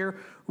this is here,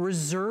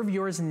 reserve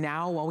yours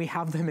now while we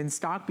have them in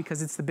stock,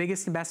 because it's the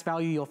biggest and best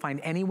value you'll find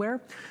anywhere.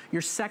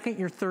 Your second,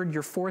 your third,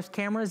 your fourth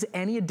cameras,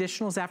 any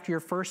additionals after your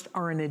first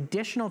are an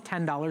additional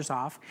 $10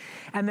 off.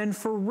 And then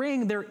for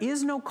Ring, there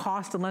is no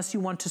cost unless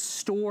you want to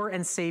store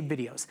and save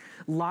videos.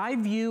 Live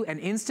view and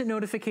instant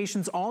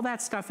notifications, all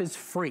that stuff is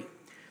free.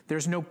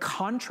 There's no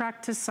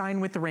contract to sign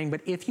with the Ring, but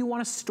if you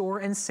want to store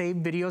and save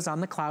videos on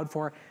the cloud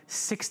for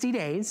 60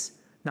 days,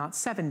 not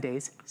 7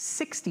 days,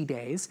 60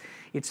 days,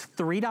 it's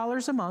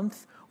 $3 a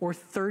month or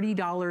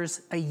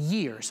 $30 a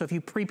year. So if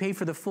you prepay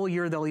for the full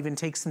year, they'll even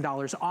take some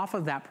dollars off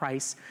of that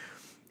price.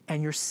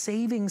 And your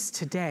savings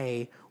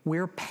today,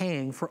 we're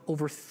paying for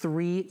over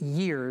 3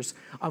 years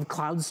of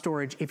cloud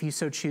storage if you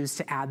so choose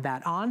to add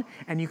that on,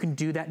 and you can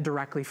do that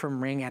directly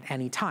from Ring at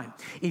any time.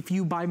 If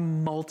you buy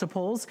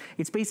multiples,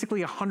 it's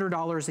basically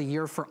 $100 a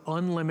year for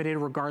unlimited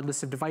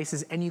regardless of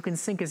devices, and you can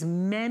sync as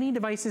many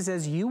devices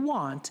as you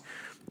want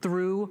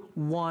through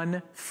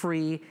one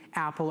free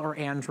Apple or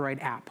Android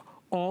app.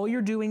 All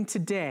you're doing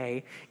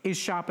today is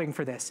shopping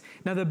for this.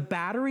 Now the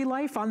battery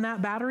life on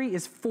that battery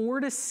is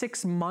 4 to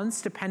 6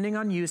 months depending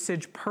on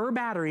usage per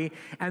battery,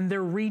 and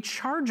they're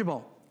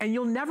rechargeable. And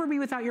you'll never be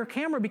without your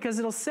camera because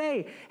it'll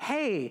say,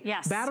 hey,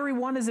 battery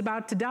 1 is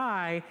about to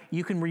die,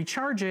 you can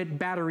recharge it.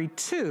 Battery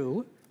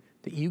 2,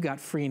 that you got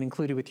free and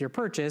included with your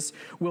purchase,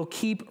 will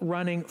keep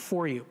running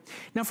for you.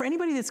 Now for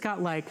anybody that's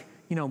got like,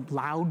 you know,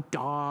 loud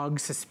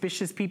dogs,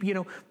 suspicious people, you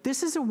know,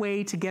 this is a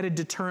way to get a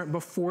deterrent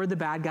before the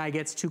bad guy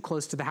gets too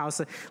close to the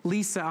house.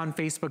 Lisa on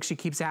Facebook, she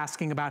keeps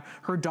asking about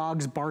her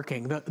dog's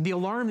barking. The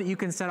alarm that you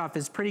can set off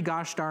is pretty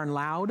gosh darn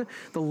loud.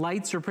 The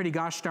lights are pretty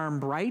gosh darn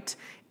bright,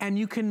 and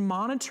you can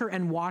monitor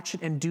and watch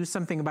it and do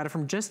something about it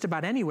from just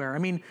about anywhere. I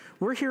mean,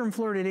 we're here in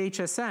Florida at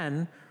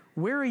HSN.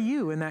 Where are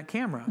you in that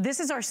camera? This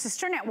is our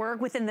sister network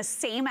within the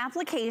same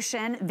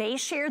application. They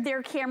shared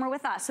their camera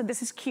with us. So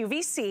this is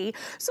QVC.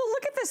 So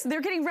look at this. They're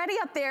getting ready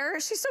up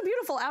there. She's so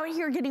beautiful out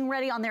here getting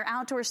ready on their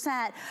outdoor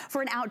set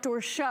for an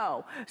outdoor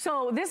show.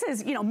 So this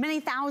is, you know, many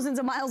thousands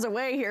of miles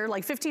away here,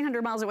 like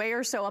 1,500 miles away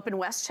or so up in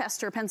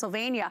Westchester,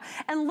 Pennsylvania.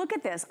 And look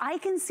at this. I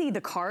can see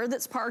the car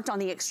that's parked on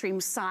the extreme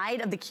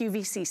side of the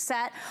QVC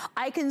set.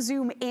 I can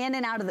zoom in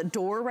and out of the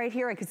door right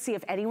here. I could see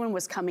if anyone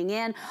was coming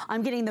in.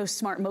 I'm getting those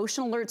smart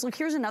motion alerts. Look,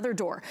 here's another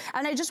door.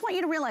 And I just want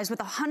you to realize with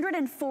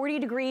 140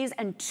 degrees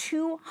and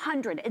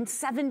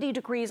 270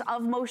 degrees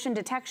of motion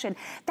detection,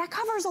 that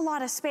covers a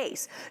lot of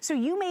space. So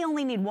you may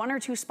only need 1 or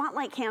 2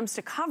 spotlight cams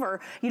to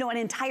cover, you know, an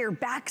entire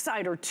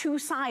backside or 2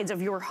 sides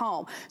of your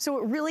home. So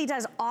it really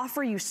does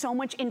offer you so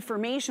much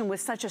information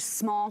with such a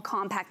small,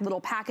 compact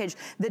little package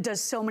that does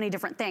so many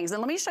different things.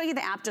 And let me show you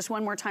the app just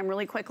one more time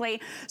really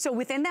quickly. So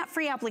within that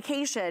free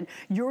application,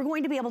 you're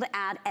going to be able to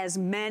add as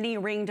many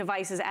Ring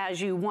devices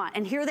as you want.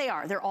 And here they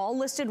are. They're all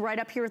listed right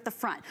up here at the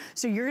front.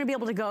 So you're gonna be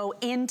able to go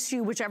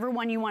into whichever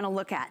one you wanna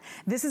look at.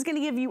 This is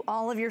gonna give you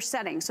all of your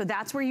settings. So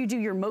that's where you do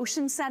your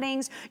motion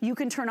settings. You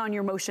can turn on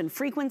your motion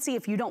frequency.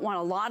 If you don't want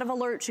a lot of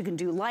alerts, you can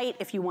do light.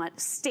 If you want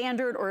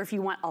standard, or if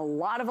you want a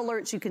lot of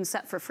alerts, you can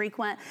set for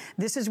frequent.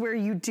 This is where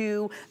you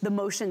do the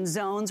motion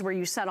zones, where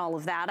you set all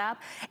of that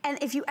up.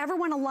 And if you ever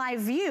want a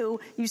live view,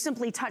 you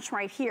simply touch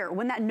right here.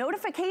 When that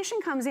notification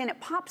comes in, it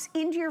pops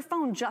into your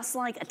phone just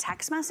like a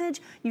text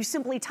message. You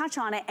simply touch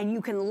on it and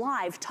you can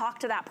live talk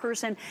to that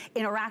person,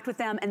 interact with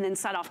them, and then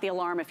set off the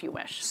alarm if you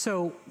wish.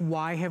 So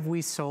why have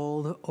we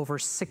sold over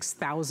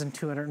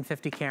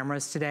 6,250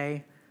 cameras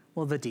today?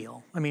 Well, the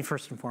deal. I mean,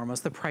 first and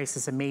foremost, the price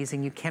is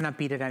amazing. You cannot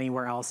beat it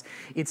anywhere else.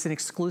 It's an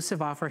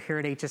exclusive offer here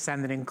at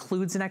HSN that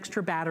includes an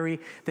extra battery,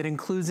 that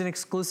includes an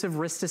exclusive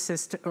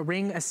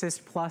Ring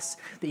Assist Plus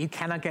that you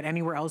cannot get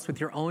anywhere else,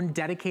 with your own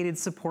dedicated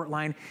support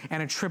line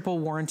and a triple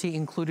warranty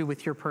included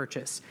with your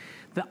purchase.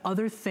 The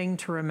other thing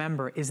to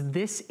remember is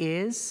this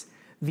is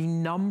the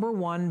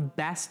 #1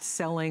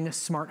 best-selling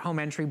smart home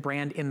entry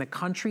brand in the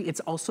country.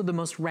 It's also the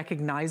most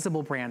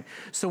recognizable brand.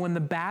 So when the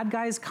bad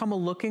guys come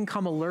a-looking,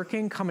 come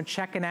a-lurking, come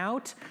a-checking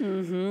out,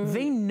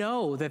 they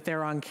know that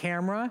they're on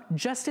camera.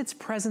 Just its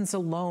presence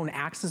alone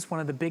acts as one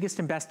of the biggest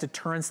and best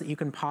deterrents that you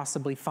can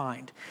possibly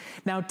find.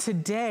 Now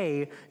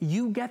today,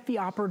 you get the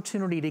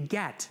opportunity to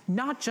get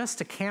not just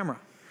a camera,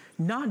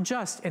 not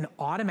just an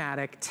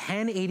automatic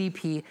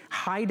 1080p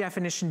high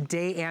definition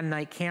day and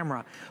night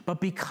camera,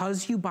 but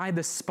because you buy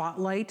the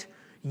Spotlight,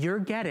 you're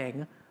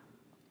getting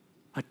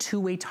a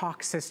two-way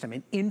talk system,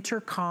 an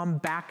intercom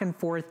back and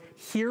forth,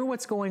 hear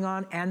what's going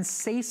on and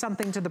say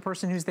something to the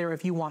person who's there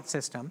if you want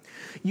system.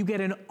 You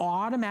get an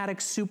automatic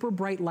super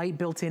bright light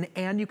built in,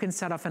 and you can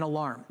set off an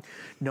alarm.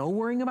 No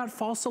worrying about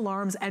false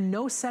alarms, and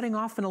no setting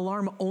off an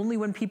alarm only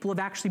when people have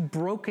actually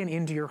broken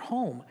into your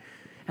home.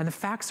 And the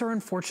facts are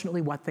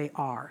unfortunately what they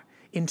are.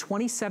 In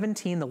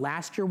 2017, the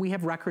last year we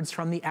have records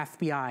from the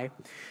FBI,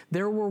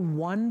 there were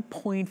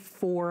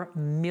 1.4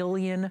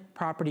 million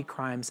property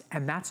crimes,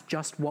 and that's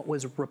just what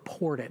was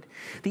reported.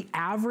 The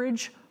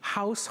average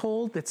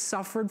household that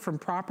suffered from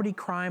property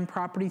crime,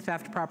 property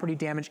theft, property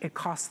damage, it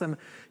cost them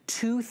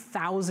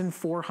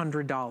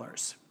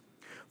 $2,400.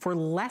 For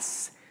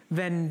less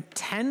than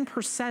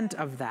 10%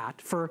 of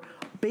that, for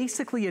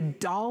basically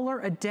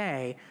 $1 a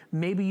day,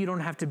 maybe you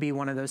don't have to be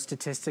one of those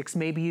statistics.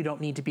 Maybe you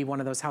don't need to be one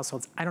of those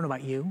households. I don't know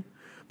about you,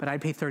 but I'd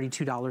pay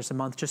 $32 a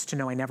month just to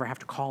know I never have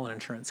to call an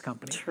insurance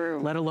company.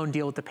 True. Let alone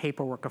deal with the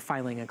paperwork of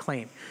filing a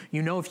claim.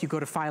 You know, if you go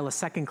to file a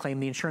second claim,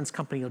 the insurance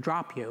company will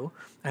drop you,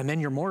 and then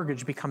your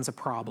mortgage becomes a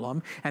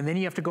problem, and then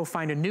you have to go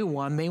find a new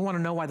one. They want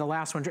to know why the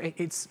last one,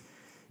 it's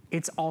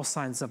all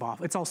signs of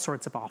awful. It's all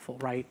sorts of awful,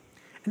 right?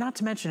 And not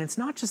to mention, it's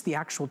not just the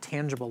actual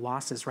tangible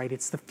losses, right?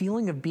 It's the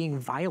feeling of being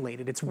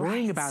violated. It's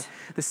worrying about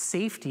the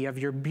safety of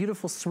your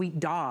beautiful, sweet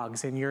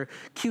dogs and your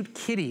cute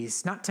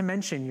kitties, not to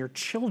mention your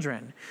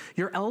children,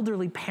 your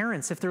elderly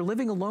parents. If they're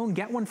living alone,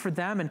 get one for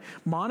them and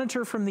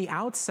monitor from the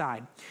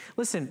outside.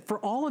 Listen, for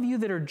all of you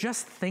that are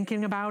just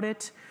thinking about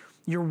it,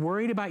 you're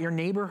worried about your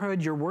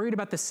neighborhood, you're worried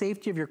about the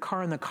safety of your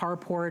car in the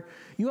carport,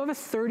 you have a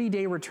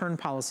 30-day return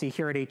policy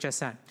here at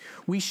HSN.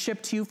 We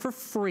ship to you for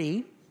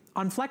free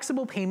On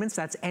flexible payments,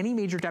 that's any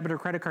major debit or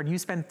credit card, you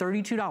spend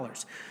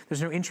 $32.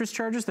 There's no interest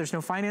charges, there's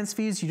no finance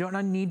fees, you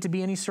don't need to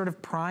be any sort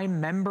of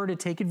Prime member to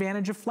take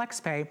advantage of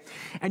FlexPay,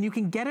 and you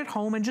can get it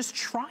home and just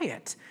try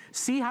it.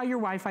 See how your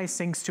Wi-Fi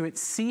syncs to it,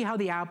 see how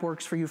the app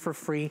works for you for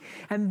free,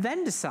 and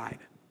then decide.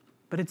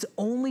 But it's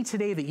only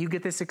today that you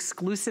get this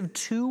exclusive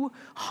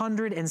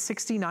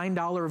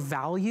 $269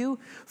 value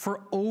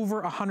for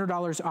over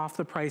 $100 off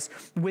the price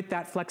with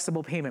that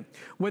flexible payment.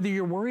 Whether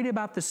you're worried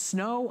about the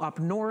snow up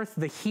north,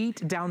 the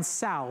heat down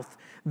south,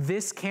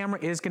 this camera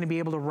is going to be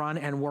able to run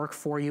and work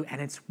for you,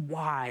 and it's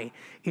why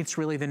it's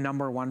really the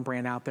 #1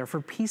 brand out there for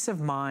peace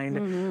of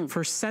mind,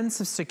 for sense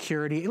of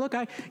security. Look,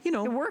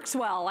 it works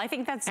well. I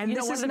think that's one of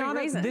the big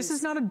reasons. This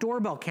is not a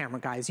doorbell camera,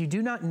 guys. You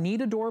do not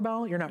need a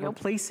doorbell. You're not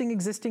replacing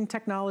existing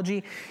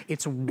technology.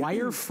 It's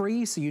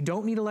wire-free, so you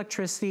don't need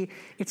electricity.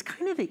 It's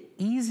kind of the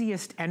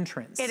easiest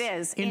entrance. It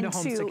is into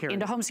home security.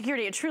 Into home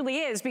security. It truly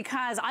is,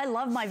 because I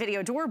love my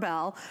video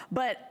doorbell,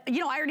 but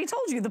I already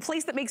told you the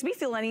place that makes me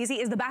feel uneasy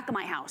is the back of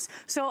my house.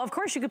 So of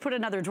course you could put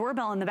another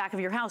doorbell in the back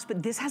of your house,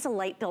 but this has a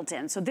light built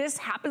in. So this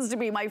happens to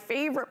be my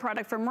favorite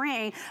product from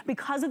Ring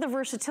because of the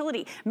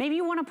versatility. Maybe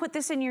you want to put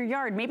this in your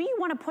yard. Maybe you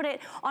want to put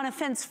it on a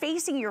fence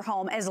facing your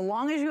home. As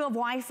long as you have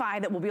Wi-Fi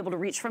that will be able to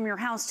reach from your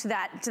house to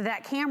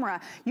that camera,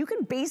 you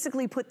can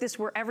basically put this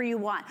wherever you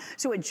want.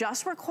 So it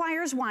just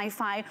requires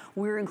Wi-Fi.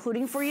 We're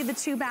including for you the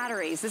 2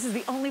 batteries. This is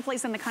the only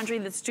place in the country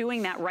that's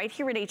doing that, right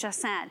here at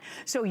HSN.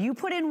 So you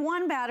put in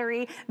 1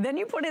 battery, then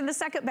you put in the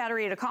 2nd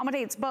battery. It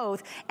accommodates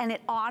both, and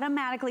it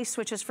automatically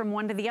switches from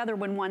one to the other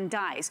when one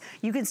dies.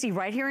 You can see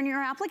right here in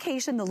your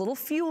application the little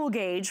fuel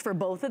gauge for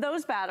both of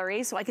those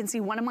batteries. So I can see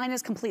one of mine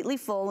is completely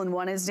full and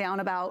one is down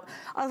about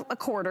a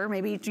quarter,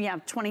 maybe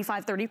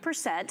 25,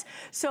 30%.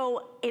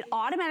 So it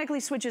automatically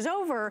switches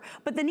over,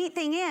 but the neat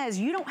thing is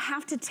you don't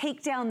have to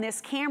take down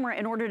this camera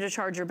in order to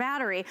charge your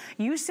battery.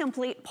 You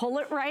simply pull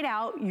it right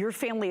out. Your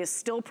family is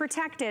still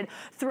protected.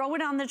 Throw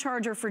it on the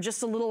charger for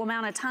just a little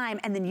amount of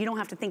time, and then you don't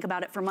have to think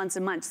about it for months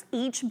and months.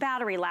 Each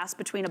battery lasts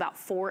between about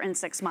 4 and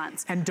 6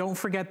 months. And don't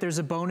forget, there's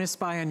a bonus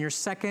buy on your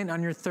 2nd,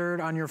 on your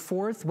 3rd, on your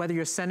 4th, whether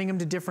you're sending them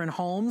to different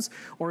homes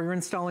or you're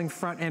installing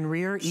front and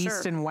rear,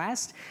 east and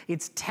west.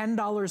 It's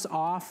 $10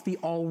 off the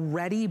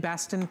already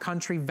best in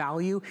country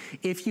value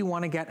if you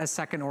want to get a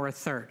 2nd or a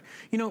 3rd.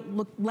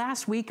 Look,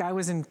 last week I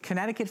was in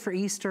Connecticut for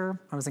Easter.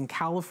 I was in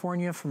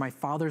California for my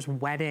father's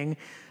wedding,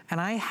 and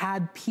I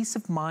had peace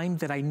of mind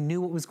that I knew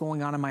what was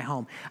going on in my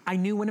home. I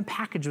knew when a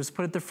package was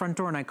put at the front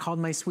door, and I called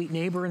my sweet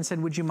neighbor and said,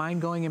 would you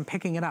mind going and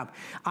picking it up?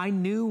 I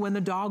knew when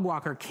the dog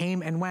walker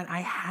came and went.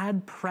 I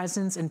had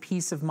presence and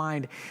peace of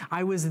mind.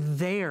 I was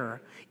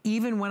there,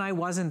 even when I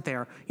wasn't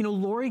there.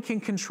 Lori can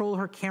control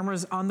her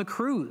cameras on the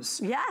cruise.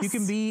 Yes. You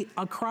can be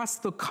across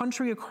the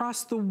country,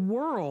 across the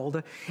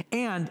world,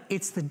 and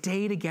it's the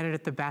day to get it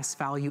at the best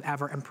value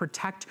ever and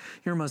protect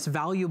your most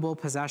valuable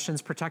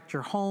possessions, protect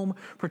your home,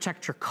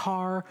 protect your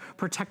car,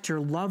 protect your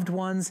loved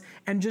ones,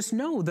 and just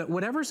know that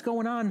whatever's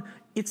going on,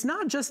 it's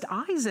not just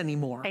eyes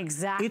anymore.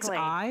 Exactly. It's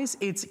eyes,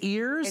 it's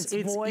ears,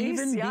 it's voice,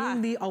 even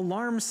being the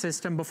alarm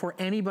system before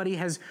anybody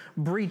has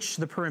breached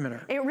the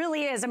perimeter. It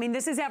really is. I mean,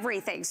 this is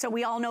everything. So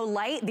we all know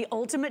light, the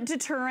ultimate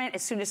deterrent.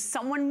 As soon as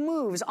someone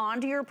moves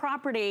onto your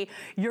property,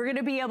 you're going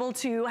to be able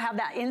to have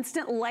that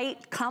instant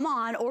light come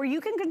on, or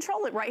you can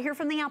control it right here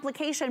from the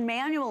application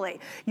manually.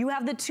 You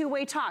have the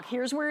 2-way talk.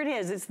 Here's where it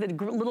is. It's the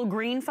little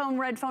green phone,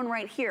 red phone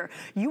right here.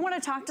 You want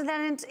to talk to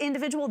that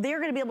individual, they're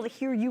going to be able to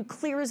hear you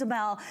clear as a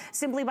bell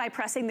simply by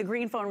pressing the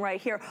green phone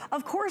right here.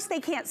 Of course they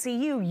can't see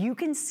you. You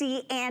can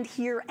see and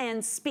hear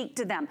and speak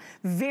to them.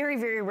 Very,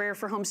 very rare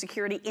for home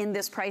security in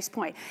this price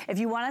point. If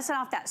you want to set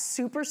off that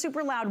super,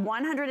 super loud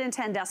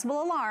 110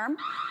 decibel alarm,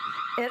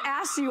 it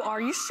asks you, are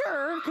you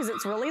sure? Because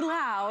it's really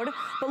loud.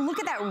 But look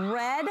at that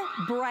red,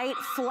 bright,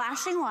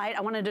 flashing light.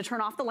 I wanted to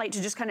turn off the light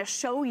to just kind of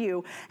show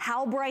you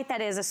how bright that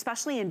is,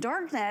 especially in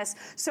darkness.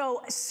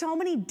 So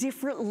many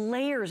different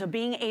layers of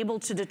being able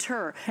to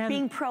deter,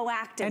 being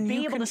proactive,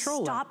 being able to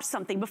stop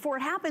something before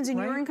it happens, and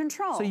you're in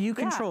control. So you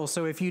control.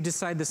 So if you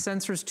decide the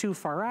sensor's too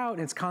far out,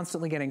 it's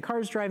constantly getting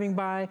cars driving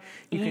by,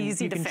 you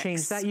can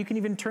change that. You can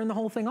even turn the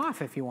whole thing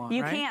off if you want,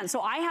 You can.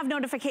 So I have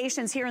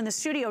notifications here in the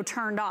studio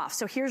turned off.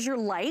 So here's your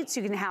lights.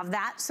 You can have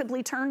that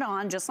simply turned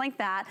on just like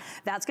that.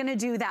 That's going to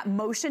do that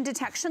motion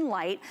detection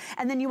light.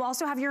 And then you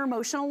also have your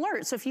emotional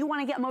alerts. So if you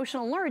want to get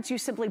emotional alerts, you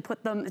simply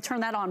turn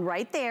that on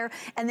right there,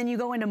 and then you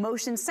go into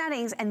motion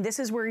settings, and this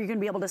is where you're going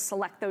to be able to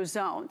select those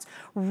zones.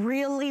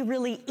 Really,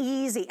 really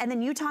easy. And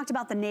then you talked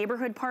about the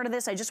neighborhood part of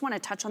this. I just want to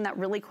touch on that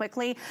really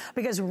quickly,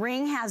 because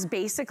Ring has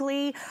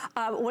basically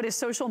what is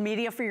social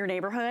media for your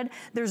neighborhood.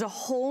 There's a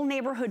whole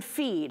neighborhood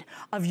feed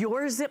of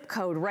your zip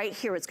code right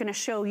here. It's going to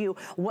show you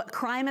what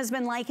crime has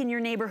been like in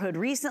your neighborhood, neighborhood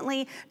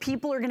recently.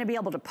 People are gonna be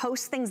able to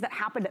post things that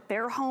happened at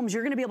their homes.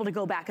 You're gonna be able to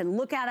go back and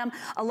look at them.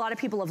 A lot of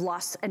people have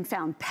lost and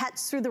found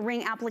pets through the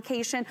Ring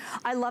application.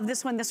 I love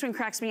this one. This one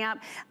cracks me up.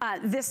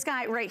 This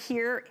guy right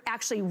here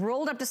actually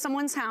rolled up to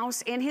someone's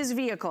house in his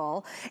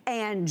vehicle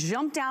and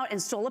jumped out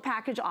and stole a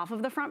package off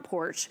of the front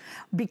porch.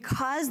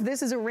 Because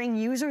this is a Ring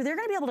user, they're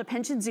gonna be able to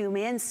pinch and zoom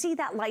in, see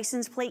that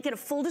license plate, get a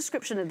full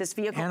description of this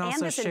vehicle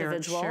and this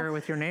individual. Share it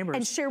with your neighbors.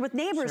 And share with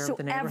neighbors so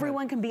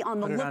everyone can be on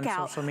the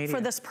lookout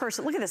for this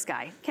person. Look at this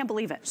guy. Can't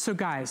believe it. So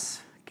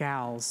guys,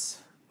 gals,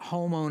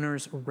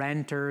 homeowners,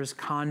 renters,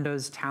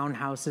 condos,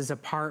 townhouses,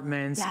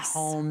 apartments,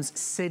 homes,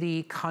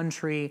 city,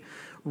 country,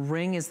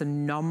 Ring is the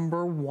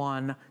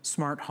 #1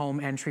 smart home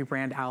entry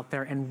brand out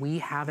there, and we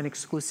have an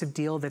exclusive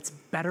deal that's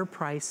better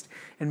priced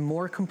and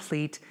more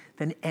complete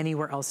than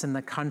anywhere else in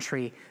the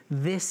country.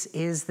 This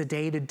is the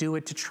day to do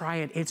it, to try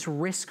it. It's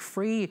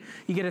risk-free.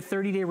 You get a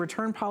 30-day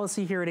return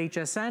policy here at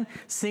HSN.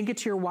 Sync it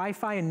to your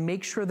Wi-Fi and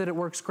make sure that it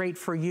works great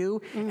for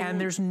you.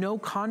 And there's no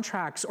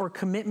contracts or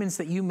commitments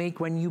that you make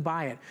when you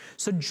buy it.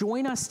 So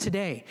join us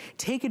today.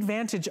 Take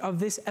advantage of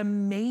this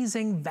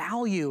amazing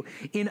value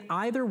in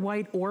either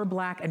white or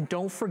black, and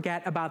don't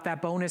forget about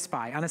that bonus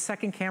buy. On a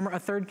second camera, a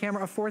third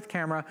camera, a fourth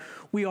camera,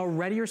 we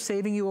already are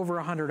saving you over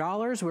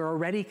 $100. We're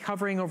already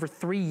covering over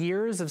 3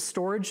 years of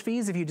storage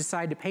fees if you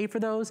decide to pay for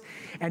those,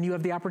 and you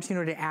have the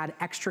opportunity to add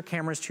extra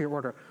cameras to your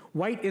order.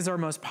 White is our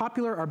most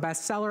popular, our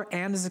best seller,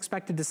 and is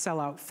expected to sell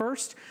out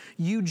first.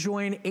 You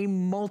join a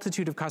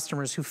multitude of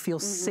customers who feel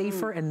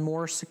safer and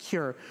more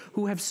secure,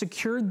 who have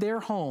secured their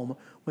home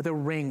with a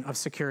Ring of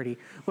security.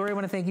 Lori, I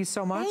want to thank you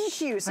so much.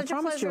 Thank you. Such a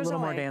pleasure. You a little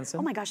more dancing.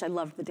 Oh my gosh, I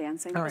loved the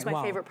dancing. That was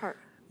my favorite part.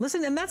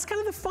 Listen, and that's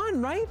kind of the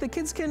fun, right? The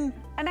kids can...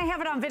 And I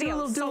have it on video.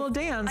 Do a little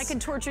dance. I can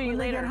torture you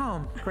later. At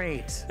home.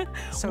 Great.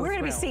 So we're going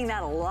to be seeing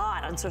that a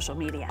lot on social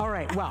media. All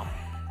right, well...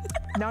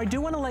 Now, I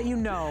do want to let you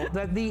know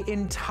that the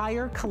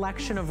entire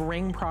collection of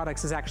Ring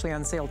products is actually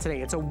on sale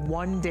today. It's a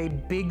one-day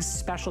big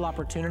special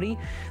opportunity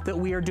that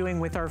we are doing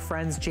with our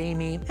friends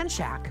Jamie and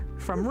Shaq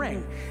from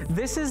Ring.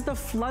 This is the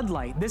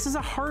floodlight. This is a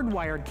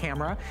hardwired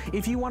camera.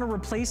 If you want to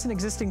replace an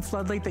existing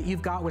floodlight that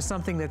you've got with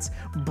something that's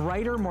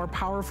brighter, more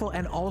powerful,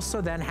 and also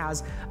then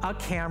has a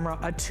camera,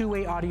 a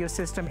two-way audio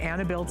system,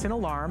 and a built-in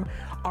alarm,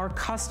 our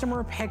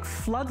customer pick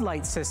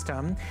floodlight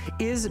system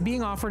is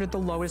being offered at the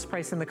lowest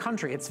price in the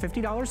country. It's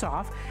 $50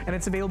 off, and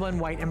it's available in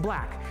white and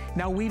black.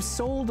 Now, we've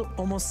sold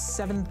almost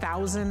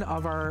 7,000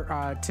 of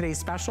our today's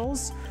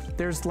specials.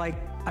 There's like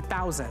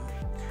 1,000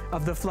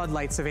 of the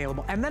floodlights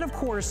available. And then of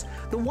course,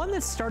 the one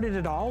that started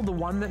it all, the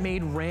one that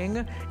made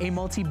Ring a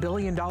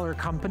multi-billion-dollar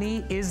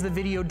company, is the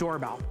video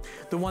doorbell.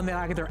 The one that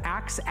either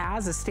acts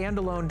as a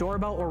standalone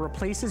doorbell or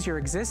replaces your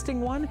existing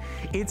one.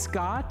 It's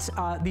got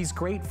these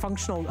great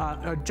functional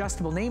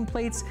adjustable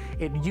nameplates.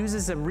 It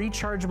uses a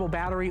rechargeable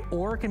battery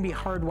or can be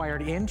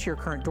hardwired into your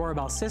current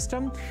doorbell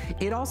system.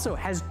 It also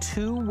has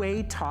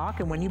two-way talk,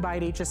 and when you buy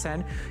at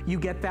HSN, you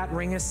get that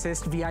Ring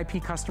Assist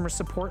VIP customer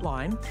support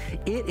line.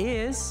 It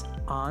is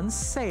on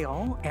sale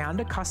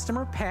and a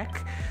customer pick.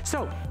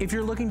 So if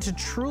you're looking to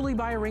truly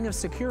buy a Ring of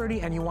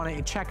security and you want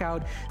to check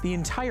out the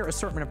entire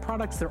assortment of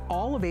products, they're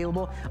all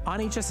available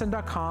on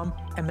hsn.com,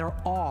 and they're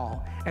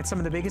all at some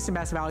of the biggest and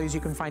best values you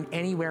can find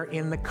anywhere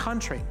in the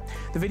country.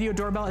 The video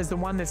doorbell is the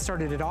one that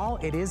started it all.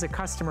 It is a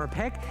customer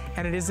pick,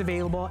 and it is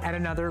available at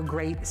another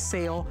great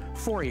sale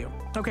for you.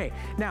 Okay,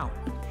 now,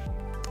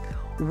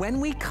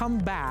 when we come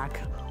back,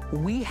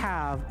 we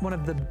have one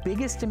of the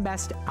biggest and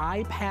best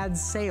iPad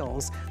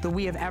sales that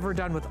we have ever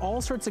done, with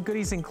all sorts of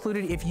goodies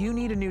included. If you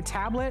need a new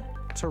tablet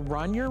to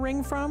run your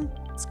Ring from,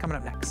 it's coming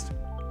up next.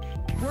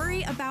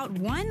 Worry about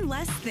one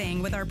less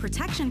thing with our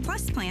Protection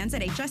Plus plans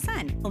at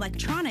HSN.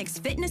 Electronics,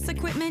 fitness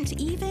equipment,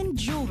 even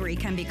jewelry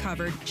can be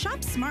covered.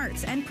 Shop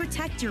smart and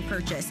protect your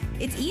purchase.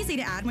 It's easy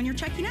to add when you're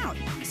checking out.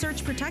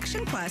 Search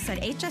Protection Plus at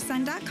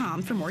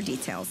hsn.com for more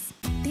details.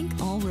 Think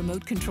all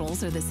remote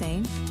controls are the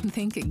same?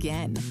 Think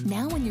again.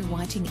 Now when you're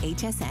watching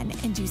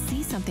HSN and you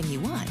see something you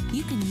want,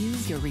 you can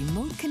use your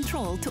remote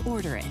control to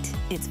order it.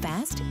 It's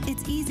fast,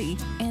 it's easy,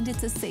 and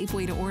it's a safe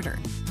way to order.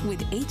 With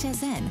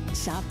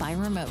HSN, shop by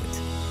remote.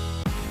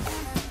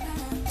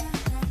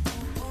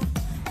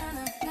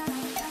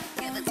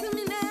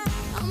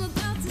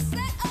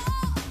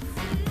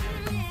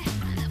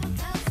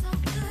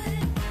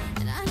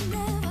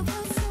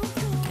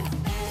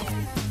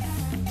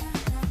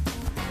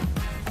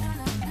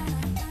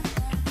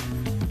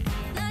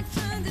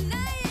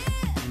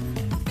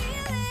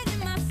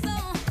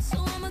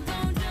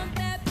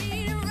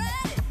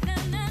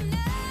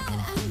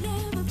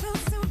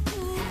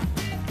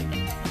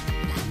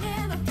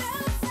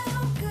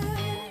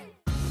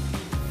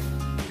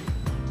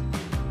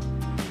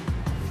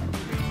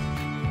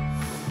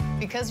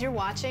 Because you're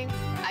watching,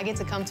 I get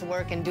to come to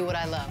work and do what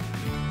I love.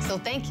 So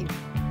thank you.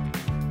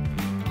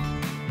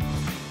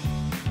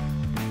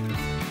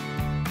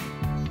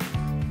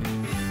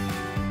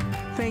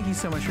 Thank you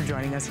so much for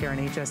joining us here on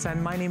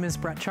HSN. My name is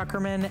Brett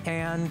Chuckerman,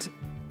 and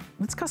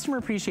it's Customer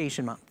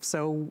Appreciation Month.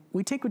 So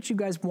we take what you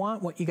guys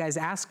want, what you guys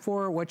ask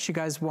for, what you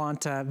guys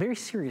want very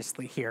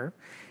seriously here.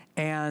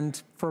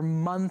 And for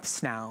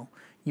months now,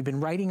 you've been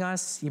writing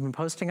us, you've been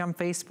posting on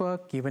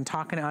Facebook, you've been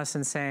talking to us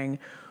and saying,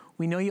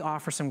 we know you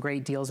offer some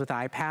great deals with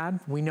iPad.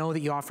 We know that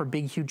you offer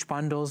big, huge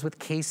bundles with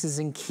cases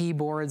and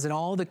keyboards and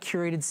all the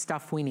curated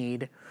stuff we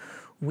need.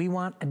 We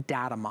want a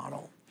data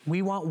model.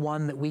 We want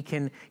one that we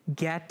can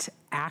get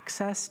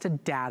access to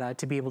data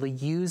to be able to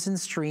use and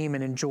stream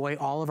and enjoy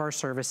all of our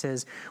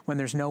services when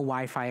there's no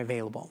Wi-Fi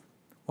available.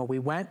 Well, we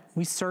went,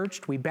 we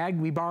searched, we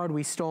begged, we borrowed,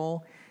 we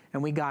stole,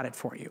 and we got it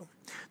for you.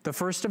 The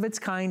first of its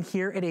kind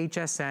here at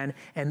HSN,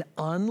 an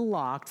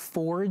unlocked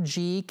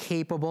 4G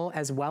capable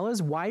as well as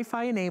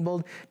Wi-Fi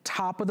enabled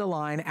top of the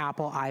line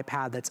Apple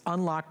iPad that's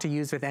unlocked to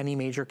use with any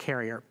major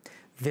carrier.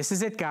 This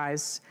is it,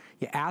 guys.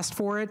 You asked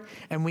for it,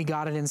 and we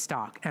got it in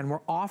stock. And we're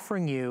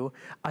offering you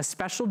a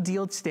special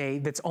deal today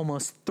that's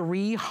almost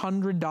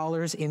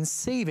 $300 in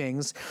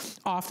savings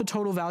off the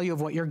total value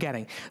of what you're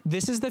getting.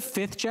 This is the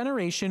 5th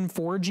generation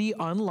 4G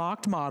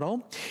unlocked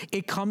model.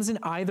 It comes in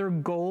either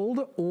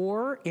gold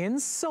or in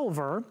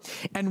silver.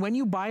 And when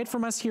you buy it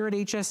from us here at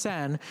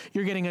HSN,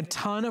 you're getting a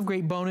ton of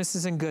great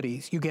bonuses and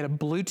goodies. You get a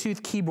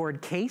Bluetooth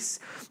keyboard case.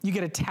 You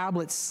get a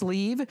tablet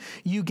sleeve.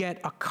 You get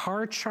a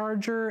car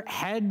charger,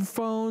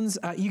 headphones.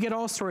 You get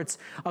all sorts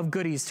of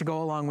goodies to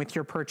go along with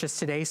your purchase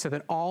today so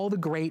that all the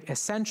great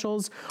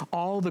essentials,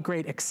 all the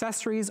great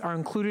accessories are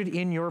included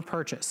in your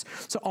purchase.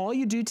 So all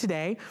you do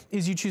today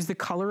is you choose the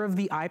color of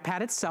the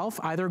iPad itself,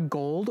 either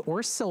gold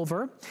or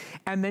silver,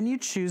 and then you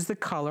choose the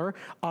color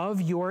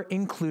of your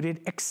included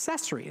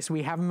accessories.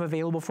 We have them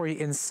available for you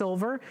in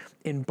silver,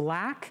 in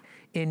black,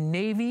 in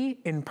navy,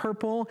 in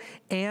purple,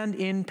 and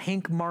in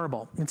pink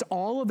marble. It's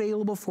all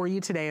available for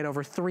you today at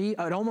almost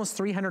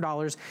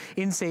 $300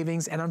 in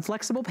savings, and on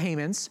flexible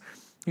payments,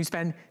 you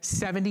spend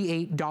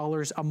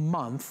 $78 a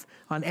month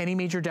on any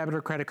major debit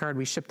or credit card.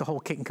 We ship the whole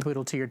kit and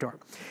caboodle to your door.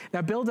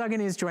 Now, Bill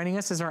Duggan is joining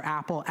us as our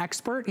Apple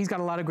expert. He's got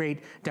a lot of great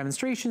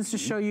demonstrations to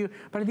show you.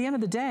 But at the end of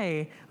the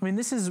day, I mean,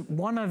 this is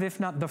one of, if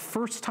not the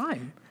first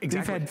time, we've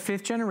had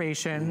 5th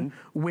generation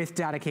with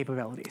data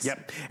capabilities.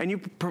 Yep, and you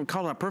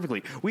called it out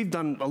perfectly. We've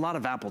done a lot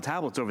of Apple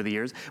tablets over the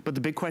years, but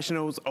the big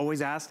question was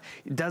always asked,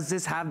 does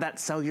this have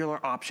that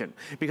cellular option?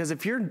 Because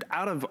if you're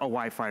out of a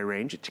Wi-Fi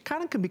range, it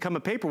kind of can become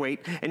a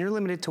paperweight, and you're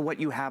limited to what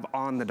you have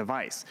on the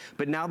device.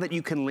 But now that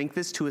you can link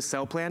this to a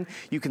cell plan,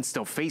 you can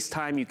still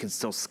FaceTime, you can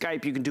still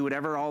Skype, you can do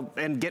whatever,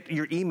 and get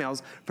your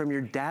emails from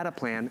your data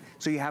plan,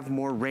 so you have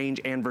more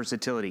range and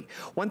versatility.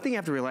 One thing you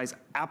have to realize,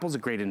 Apple's a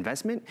great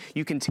investment.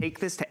 You can take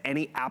this to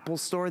any Apple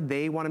store.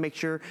 They want to make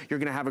sure you're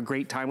going to have a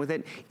great time with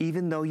it,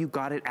 even though you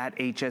got it at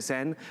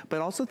HSN.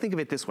 But also think of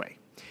it this way.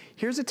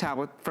 Here's a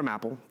tablet from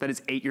Apple that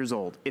is 8 years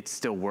old. It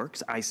still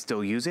works. I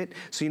still use it.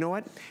 So you know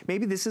what?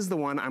 Maybe this is the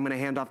one I'm going to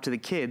hand off to the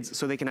kids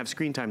so they can have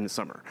screen time this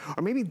summer.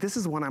 Or maybe this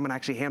is the one I'm going to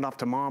actually hand off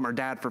to mom or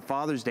dad for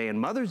Father's Day and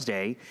Mother's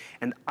Day,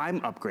 and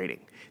I'm upgrading.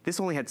 This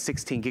only had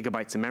 16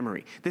 gigabytes of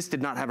memory. This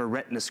did not have a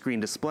Retina screen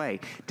display,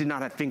 did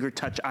not have finger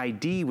touch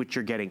ID, which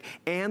you're getting,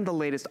 and the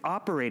latest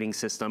operating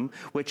system,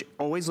 which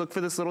always look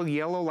for this little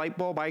yellow light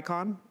bulb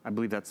icon. I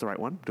believe that's the right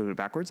one, doing it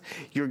backwards.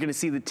 You're gonna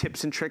see the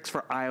tips and tricks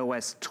for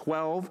iOS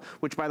 12,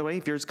 which by the way,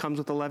 if yours comes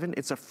with 11,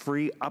 it's a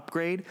free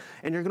upgrade,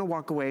 and you're gonna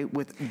walk away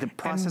with the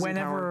processing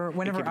power. And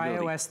whenever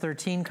iOS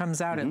 13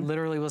 comes out, it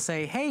literally will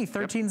say, hey,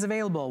 13's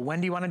available.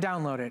 When do you wanna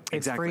download it?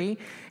 It's free,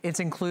 it's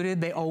included.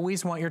 They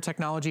always want your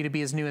technology to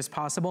be as new as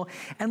possible.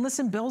 And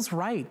listen, Bill's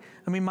right.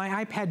 I mean,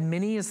 my iPad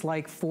mini is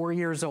like 4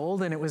 years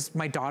old, and it was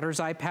my daughter's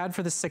iPad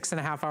for the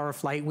 6.5-hour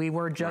flight we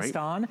were just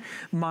on.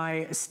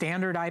 My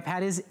standard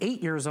iPad is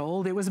 8 years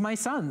old. It was my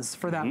son's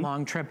for that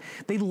long trip.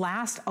 They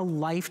last a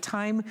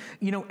lifetime.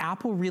 You know,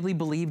 Apple really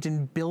believed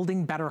in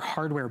building better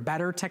hardware,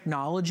 better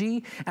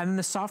technology, and then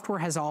the software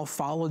has all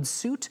followed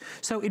suit.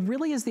 So it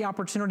really is the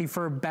opportunity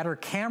for better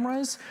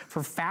cameras,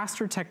 for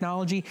faster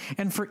technology,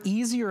 and for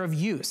easier of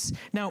use.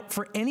 Now,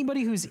 for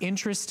anybody who's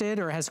interested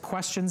or has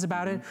questions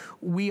about it,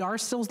 we are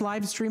still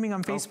live streaming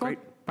on Facebook.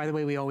 By the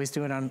way, we always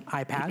do it on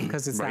iPad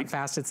because it's that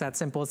fast, it's that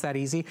simple, it's that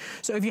easy.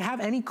 So if you have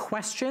any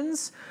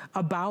questions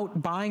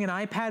about buying an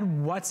iPad,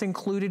 what's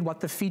included, what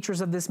the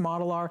features of this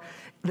model are,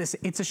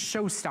 it's a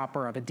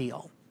showstopper of a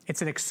deal.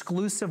 It's an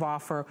exclusive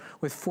offer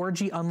with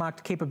 4G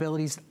unlocked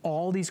capabilities,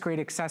 all these great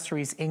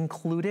accessories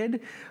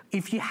included.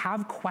 If you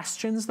have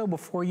questions though,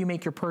 before you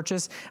make your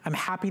purchase, I'm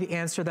happy to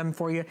answer them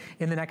for you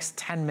in the next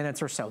 10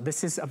 minutes or so.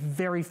 This is a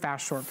very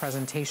fast, short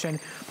presentation,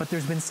 but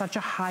there's been such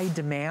a high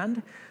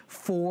demand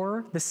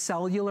for the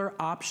cellular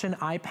option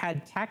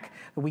iPad tech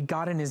that we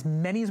got in as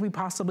many as we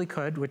possibly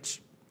could,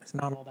 which is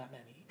not all that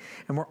many.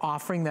 And we're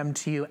offering them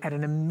to you at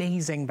an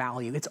amazing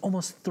value. It's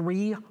almost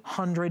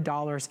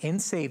 $300 in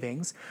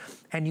savings,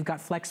 and you've got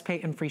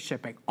FlexPay and free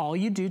shipping. All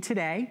you do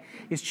today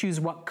is choose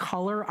what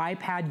color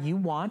iPad you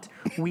want.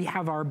 We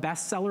have our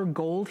bestseller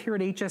gold here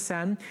at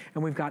HSN,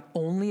 and we've got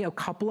only a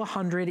couple of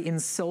hundred in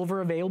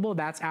silver available.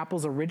 That's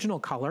Apple's original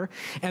color.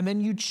 And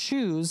then you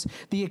choose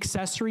the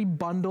accessory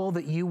bundle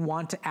that you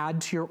want to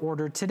add to your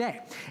order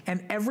today.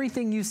 And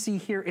everything you see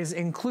here is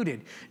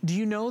included. Do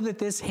you know that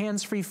this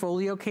hands-free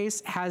folio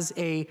case has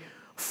a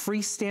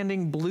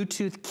freestanding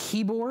Bluetooth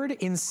keyboard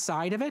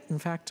inside of it. In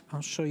fact,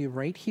 I'll show you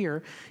right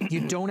here.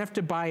 You don't have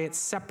to buy it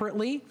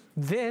separately.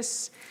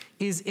 This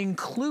is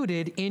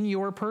included in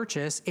your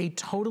purchase, a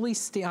totally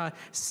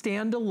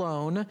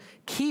standalone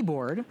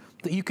keyboard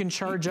that you can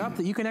charge up,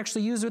 that you can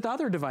actually use with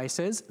other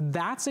devices.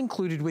 That's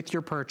included with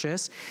your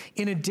purchase,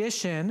 in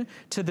addition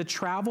to the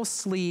travel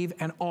sleeve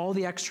and all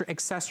the extra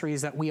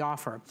accessories that we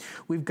offer.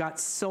 We've got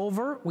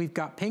silver, we've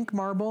got pink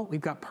marble,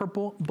 we've got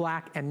purple,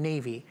 black, and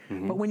navy.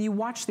 But when you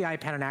watch the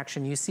iPad in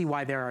action, you see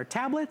why there are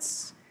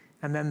tablets,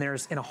 and then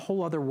there's, in a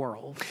whole other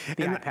world,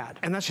 the iPad.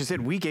 And that's just it.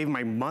 We gave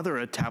my mother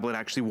a tablet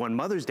actually one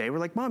Mother's Day. We're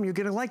like, Mom, you're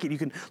gonna like it. You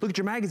can look at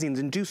your magazines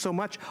and do so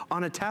much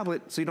on a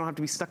tablet so you don't have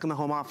to be stuck in the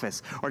home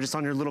office or just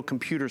on your little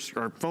computer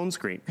or phone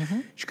screen.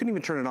 She couldn't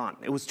even turn it on.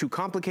 It was too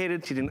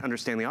complicated. She didn't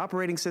understand the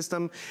operating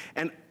system.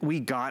 And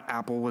we got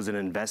Apple was an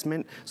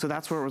investment. So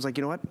that's where it was like,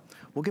 you know what?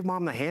 We'll give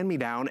Mom the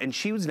hand-me-down. And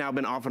she was now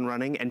been off and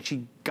running, and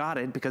she got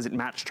it because it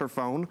matched her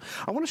phone.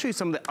 I wanna show you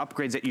some of the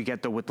upgrades that you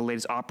get though with the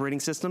latest operating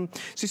system.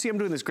 So you see I'm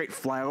doing this great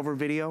flyover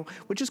video,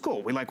 which is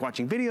cool. We like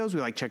watching videos,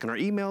 we like checking our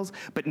emails,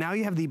 but now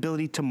you have the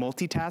ability to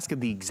multitask at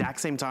the exact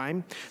same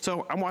time.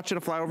 So I'm watching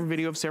a flyover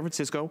video of San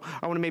Francisco.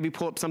 I wanna maybe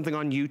pull up something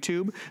on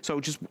YouTube. So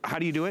just, how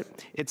do you do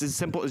it? It's as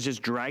simple as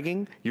just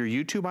dragging your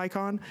YouTube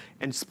icon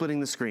and splitting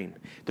the screen.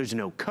 There's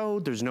no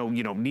code, there's no,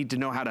 need to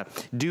know how to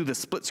do the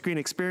split screen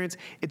experience.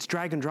 It's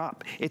drag and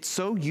drop. It's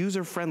so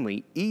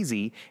user-friendly,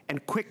 easy,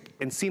 and quick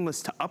and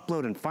seamless to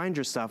upload and find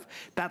your stuff.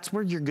 That's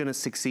where you're gonna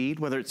succeed,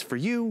 whether it's for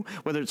you,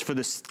 whether it's for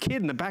this kid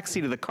in the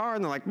backseat of the car,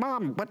 and they're like,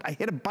 Mom, but I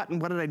hit a button,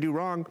 what did I do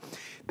wrong?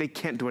 They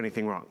can't do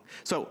anything wrong.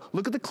 So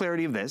look at the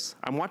clarity of this.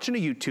 I'm watching a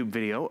YouTube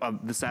video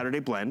of the Saturday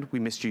blend. We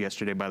missed you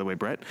yesterday, by the way,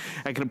 Brett.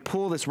 I can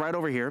pull this right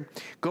over here,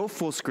 go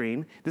full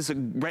screen. This is a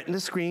retina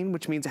screen,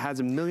 which means it has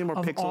a million more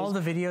pixels. Of all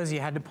the videos, you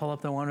had to pull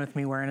up the one with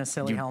me wearing a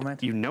silly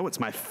helmet. You know it's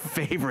my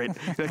favorite.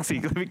 Let's see,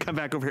 let me come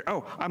back over here.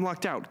 Oh, I'm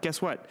locked out.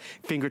 Guess what?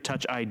 Finger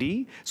touch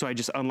ID. So I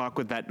just unlock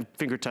with that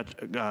finger touch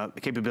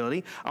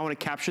capability. I want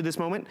to capture this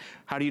moment.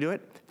 How do you do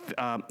it?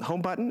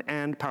 Home button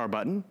and power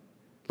button.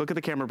 Look at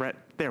the camera, Brett.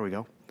 There we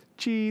go.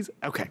 Cheese.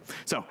 Okay,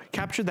 so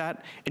capture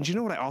that. And do you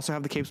know what I also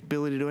have the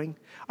capability of doing?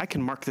 I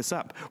can mark this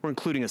up. We're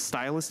including a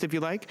stylus if you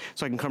like.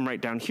 So I can come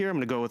right down here. I'm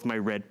gonna go with my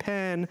red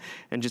pen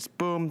and just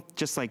boom,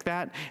 just like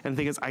that. And the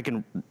thing is, I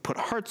can put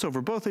hearts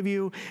over both of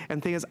you.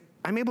 And the thing is,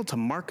 I'm able to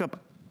mark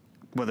up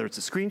whether it's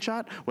a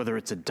screenshot, whether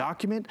it's a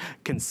document,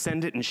 can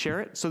send it and share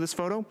it. So this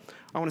photo,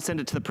 I want to send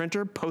it to the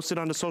printer, post it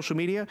onto social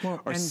media,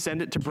 or send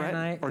it to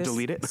Brett, or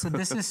delete it. So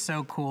this is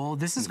so cool.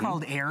 This is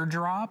called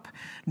AirDrop.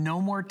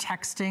 No more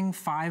texting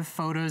 5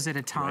 photos at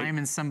a time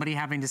and somebody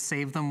having to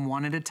save them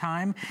one at a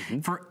time.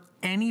 For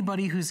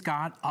anybody who's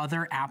got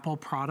other Apple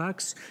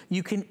products,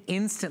 you can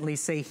instantly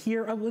say,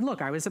 here, oh,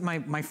 look, I was at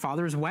my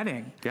father's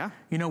wedding. Yeah.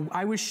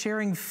 I was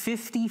sharing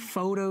 50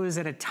 photos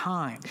at a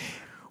time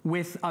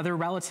with other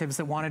relatives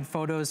that wanted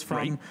photos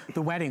from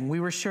the wedding. We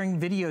were sharing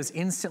videos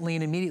instantly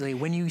and immediately.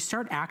 When you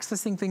start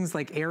accessing things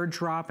like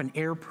AirDrop and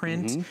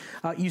AirPrint,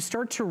 you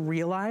start to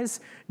realize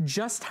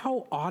just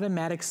how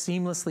automatic,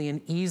 seamlessly,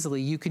 and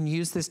easily you can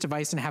use this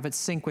device and have it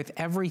sync with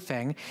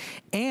everything.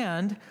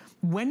 And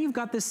when you've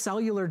got this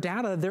cellular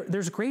data,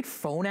 there's great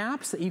phone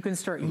apps that you can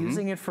start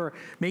using it for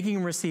making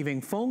and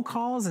receiving phone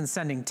calls and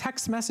sending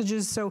text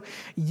messages. So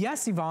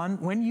yes, Yvonne,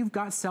 when you've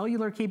got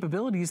cellular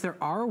capabilities, there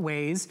are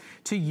ways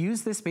to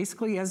use this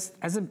basically as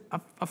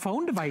a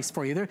phone device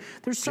for you.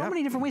 There's so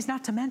many different ways,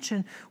 not to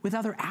mention with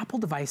other Apple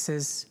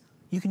devices,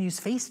 you can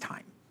use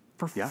FaceTime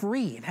for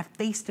free and have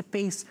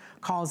face-to-face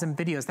calls and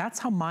videos. That's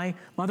how my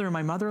mother and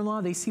my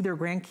mother-in-law, they see their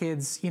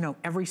grandkids,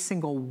 every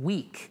single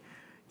week,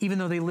 even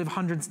though they live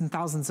hundreds and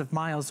thousands of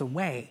miles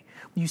away.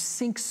 You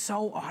sync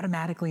so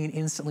automatically and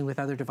instantly with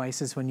other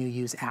devices when you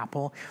use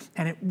Apple,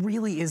 and it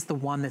really is the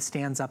one that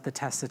stands up the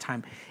test of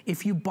time.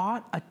 If you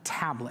bought a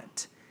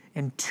tablet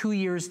and 2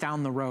 years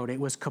down the road, it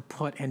was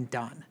kaput and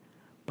done,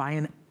 buy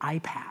an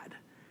iPad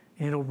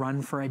and it'll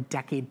run for a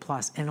decade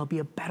plus, and it'll be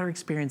a better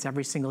experience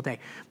every single day.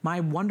 My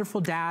wonderful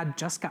dad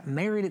just got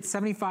married at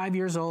 75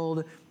 years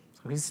old,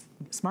 so he's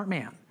a smart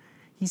man.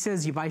 He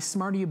says, you buy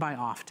smart or you buy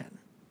often.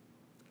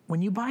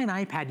 When you buy an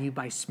iPad, you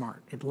buy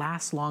smart. It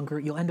lasts longer,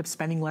 you'll end up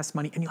spending less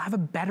money, and you'll have a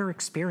better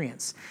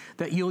experience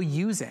that you'll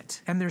use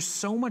it. And there's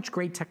so much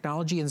great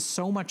technology and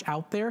so much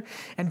out there.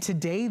 And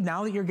today,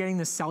 now that you're getting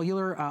the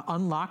cellular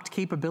unlocked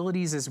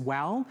capabilities as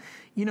well,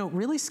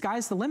 really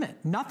sky's the limit.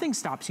 Nothing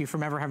stops you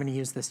from ever having to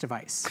use this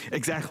device.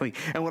 Exactly.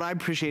 And what I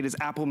appreciate is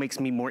Apple makes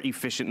me more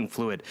efficient and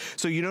fluid.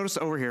 So you notice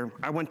over here,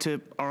 I went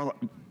to our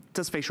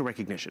does facial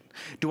recognition.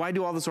 Do I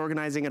do all this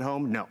organizing at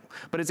home? No.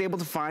 But it's able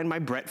to find my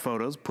Brett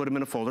photos, put them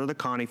in a folder, the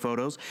Connie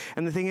photos.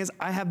 And the thing is,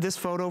 I have this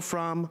photo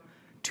from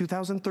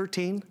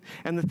 2013.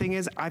 And the thing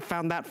is, I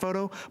found that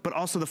photo, but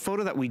also the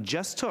photo that we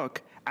just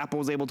took, Apple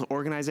was able to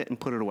organize it and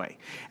put it away.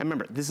 And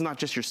remember, this is not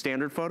just your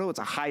standard photo, it's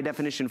a high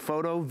definition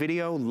photo,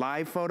 video,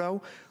 live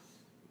photo.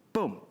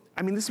 Boom.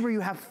 I mean, this is where you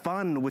have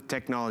fun with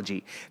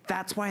technology.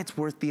 That's why it's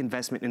worth the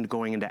investment in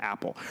going into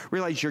Apple.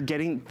 Realize you're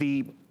getting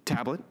the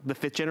tablet, the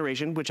 5th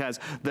generation, which has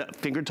the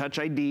finger touch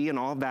ID and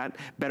all of that,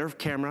 better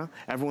camera.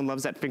 Everyone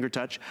loves that finger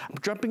touch. I'm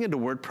jumping into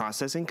word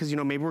processing because, you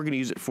know, maybe we're going to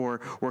use it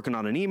for working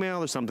on an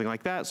email or something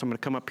like that. So I'm going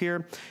to come up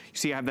here. You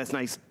see I have this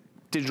nice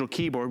digital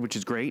keyboard, which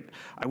is great.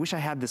 I wish I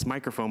had this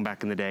microphone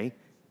back in the day,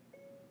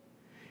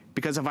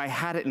 because if I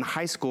had it in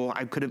high school,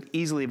 I could have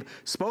easily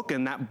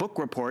spoken that book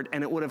report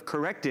and it would have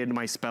corrected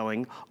my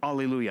spelling,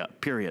 hallelujah,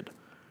 period.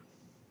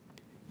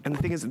 And the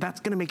thing is,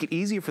 that's gonna make it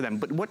easier for them.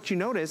 But what you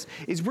notice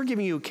is we're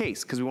giving you a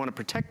case because we wanna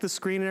protect the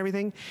screen and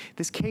everything.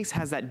 This case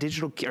has that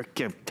digital or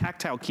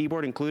tactile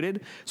keyboard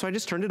included. So I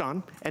just turned it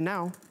on, and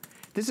now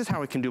this is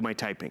how I can do my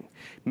typing.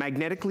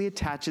 Magnetically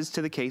attaches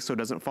to the case so it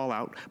doesn't fall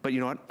out, but you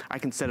know what? I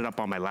can set it up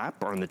on my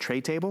lap or on the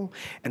tray table,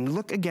 and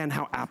look again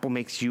how Apple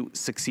makes you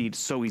succeed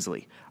so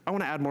easily. I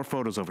wanna add more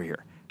photos over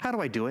here. How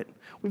do I do it?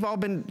 We've all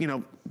been, you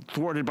know,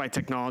 thwarted by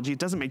technology. It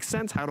doesn't make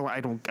sense. How do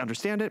I don't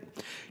understand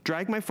it.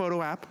 Drag my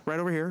photo app right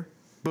over here.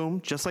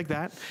 Boom, just like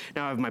that.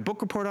 Now I have my book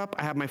report up,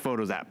 I have my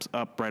photos apps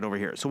up right over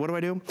here. So what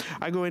do?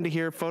 I go into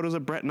here, photos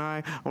of Brett and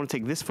I wanna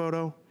take this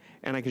photo,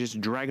 and I can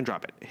just drag and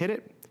drop it. Hit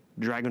it,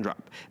 drag and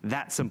drop.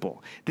 That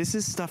simple. This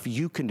is stuff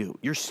you can do,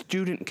 your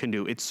student can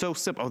do. It's so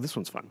simple. Oh, this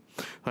one's fun.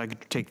 I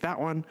could take that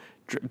one,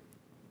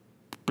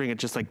 bring it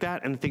just like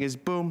that, and the thing is,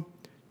 boom,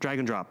 drag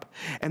and drop.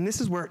 And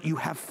this is where you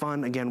have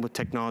fun again with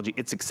technology.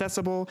 It's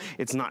accessible,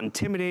 it's not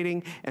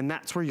intimidating, and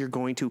that's where you're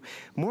going to,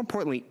 more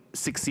importantly,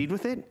 succeed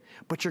with it,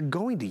 but you're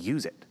going to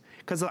use it.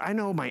 Because I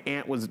know my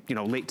aunt was, you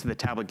know, late to the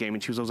tablet game,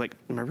 and she was always like,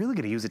 am I really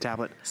gonna use a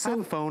tablet? So, I have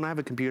a phone, I have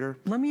a computer.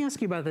 Let me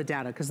ask you about the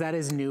data, because that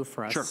is new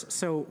for us. Sure.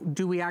 So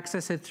do we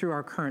access it through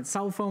our current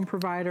cell phone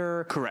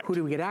provider? Correct. Who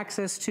do we get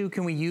access to?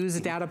 Can we use a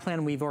data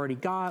plan we've already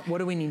got? What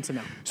do we need to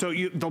know? So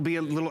there'll be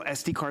a little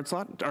SD card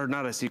slot, or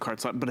not SD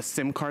card slot, but a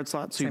SIM card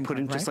slot. So you put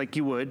in just like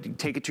you would, you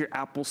take it to your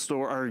Apple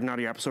store, or not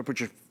your Apple store, but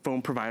your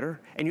phone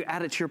provider, and you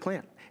add it to your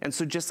plan. And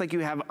so just like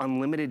you have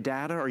unlimited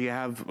data, or you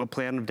have a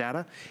plan of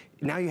data,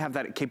 now you have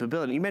that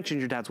capability. You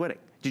mentioned your dad's wedding.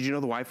 Did you know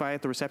the Wi-Fi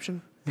at the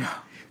reception? Yeah.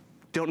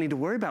 Don't need to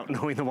worry about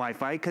knowing the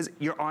Wi-Fi because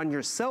you're on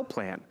your cell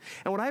plan.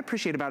 And what I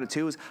appreciate about it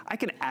too is I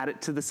can add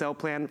it to the cell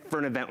plan for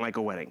an event like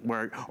a wedding,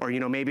 where, or you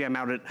know, maybe I'm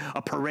out at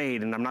a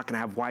parade and I'm not gonna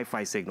have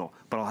Wi-Fi signal,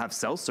 but I'll have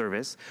cell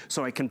service,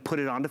 so I can put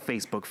it onto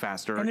Facebook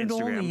faster or Instagram. And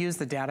it'll only use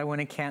the data when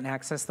it can't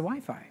access the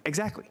Wi-Fi.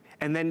 Exactly.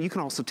 And then you can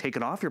also take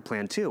it off your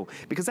plan too,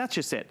 because that's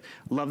just it.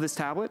 Love this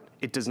tablet,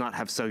 it does not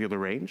have cellular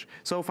range.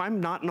 So if I'm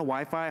not in a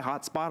Wi-Fi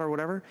hotspot or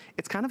whatever,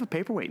 it's kind of a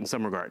paperweight in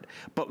some regard.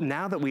 But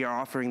now that we are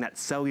offering that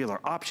cellular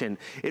option,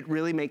 it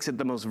really makes it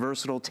the most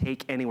versatile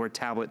take anywhere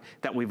tablet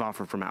that we've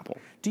offered from Apple.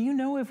 Do you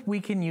know if we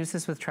can use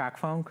this with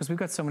TrackPhone? Because we've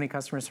got so many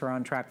customers who are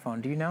on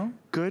TrackPhone. Do you know?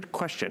 Good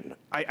question.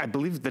 I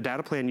believe the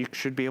data plan, you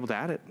should be able to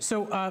add it.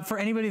 So for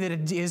anybody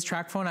that is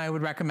TrackPhone, I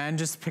would recommend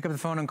just pick up the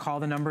phone and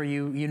call the number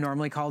you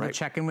normally call to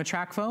check in with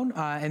TrackPhone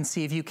and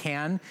see if you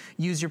can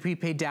use your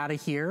prepaid data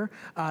here.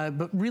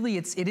 But really,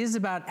 it is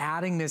about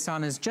adding this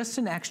on as just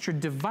an extra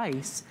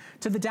device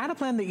to the data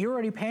plan that you're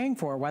already paying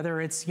for,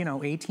 whether it's, you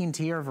know,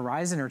 AT&T or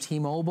Verizon or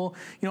T-Mobile.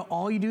 You know,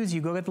 all you do is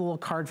you go get the little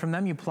card from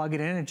them, you plug it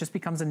in, it just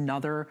becomes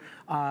another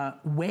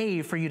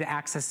way for you to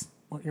access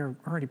what you're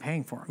already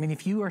paying for. I mean,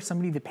 if you are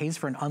somebody that pays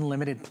for an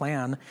unlimited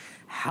plan,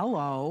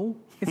 hello,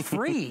 it's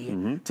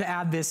free to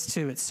add this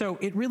to it. So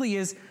it really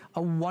is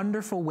a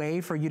wonderful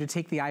way for you to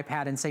take the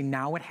iPad and say,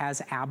 now it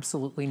has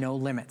absolutely no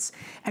limits.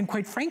 And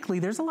quite frankly,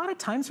 there's a lot of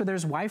times where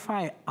there's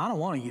Wi-Fi I don't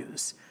want to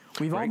use.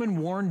 We've all been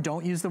warned,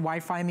 don't use the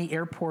Wi-Fi in the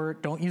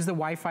airport, don't use the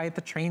Wi-Fi at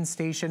the train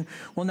station.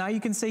 Well, now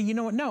you can say, you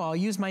know what, no, I'll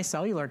use my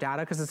cellular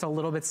data because it's a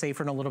little bit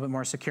safer and a little bit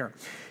more secure.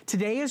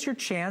 Today is your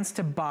chance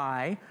to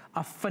buy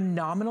a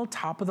phenomenal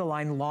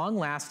top-of-the-line,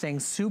 long-lasting,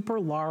 super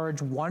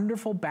large,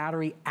 wonderful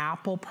battery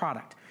Apple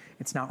product.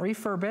 It's not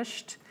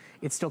refurbished.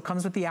 It still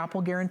comes with the Apple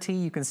guarantee.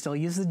 You can still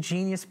use the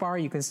Genius Bar.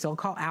 You can still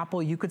call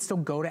Apple. You could still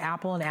go to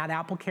Apple and add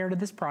Apple Care to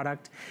this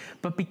product.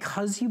 But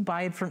because you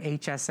buy it from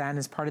HSN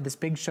as part of this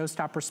big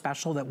showstopper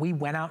special that we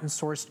went out and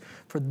sourced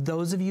for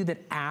those of you that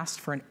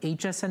asked for an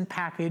HSN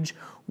package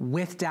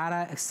with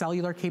data,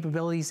 cellular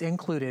capabilities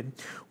included,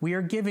 we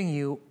are giving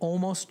you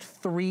almost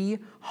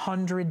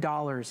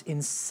 $300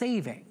 in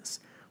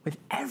savings with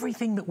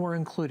everything that we're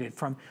included,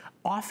 from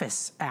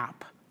Office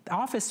app. The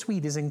Office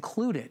Suite is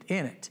included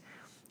in it.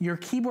 Your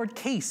keyboard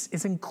case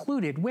is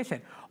included with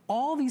it.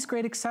 All these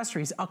great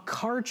accessories, a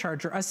car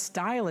charger, a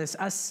stylus,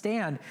 a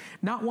stand,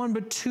 not one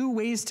but two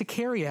ways to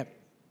carry it.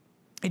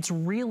 It's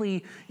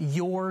really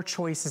your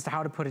choice as to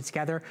how to put it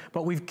together,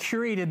 but we've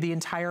curated the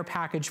entire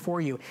package for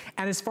you.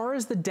 And as far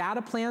as the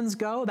data plans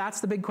go,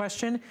 that's the big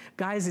question.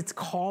 Guys, it's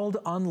called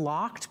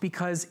Unlocked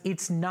because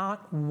it's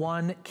not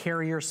one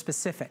carrier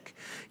specific.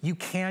 You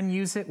can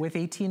use it with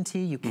AT&T,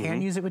 you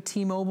can use it with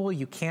T-Mobile,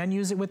 you can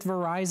use it with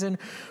Verizon.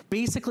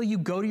 Basically, you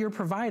go to your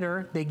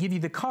provider, they give you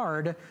the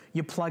card,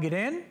 you plug it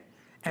in,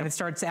 and it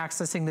starts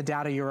accessing the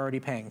data you're already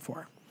paying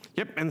for.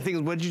 Yep, and the thing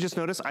is, what did you just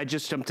notice? I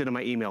just jumped into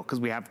my email because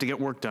we have to get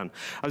work done.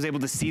 I was able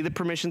to see the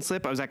permission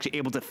slip. I was actually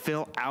able to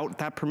fill out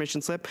that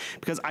permission slip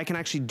because I can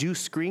actually do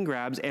screen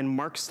grabs and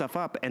mark stuff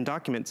up and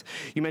documents.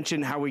 You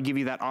mentioned how we give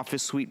you that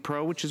Office Suite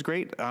Pro, which is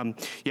great.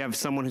 You have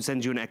someone who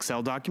sends you an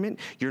Excel document.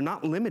 You're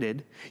not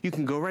limited. You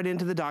can go right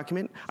into the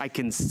document. I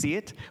can see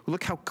it.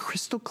 Look how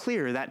crystal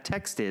clear that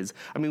text is.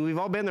 I mean, we've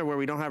all been there where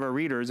we don't have our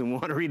readers and we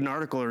want to read an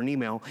article or an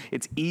email.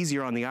 It's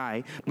easier on the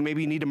eye. But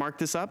maybe you need to mark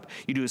this up.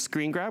 You do a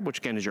screen grab, which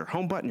again is your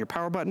home button, your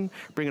power button,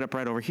 bring it up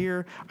right over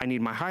here. I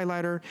need my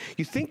highlighter.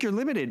 You think you're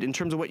limited in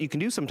terms of what you can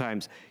do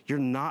sometimes. You're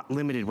not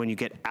limited when you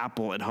get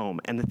Apple at home.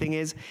 And the thing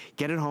is,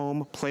 get it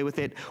home, play with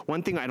it.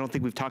 One thing I don't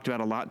think we've talked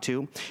about a lot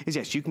too is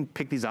yes, you can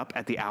pick these up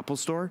at the Apple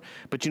store,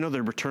 but you know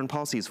their return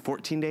policy is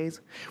 14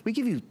 days. We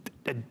give you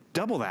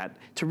double that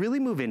to really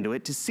move into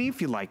it, to see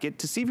if you like it,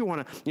 to see if you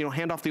want to,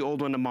 hand off the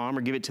old one to mom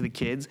or give it to the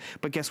kids.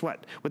 But guess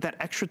what? With that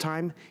extra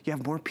time, you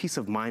have more peace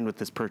of mind with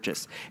this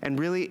purchase. And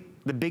really,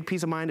 the big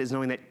peace of mind is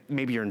knowing that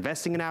maybe you're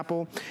investing in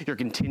Apple, you're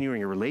continuing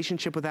your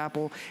relationship with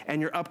Apple, and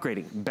you're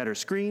upgrading. Better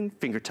screen,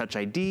 finger touch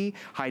ID,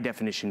 high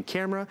definition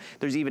camera.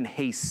 There's even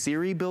Hey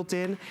Siri built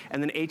in.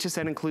 And then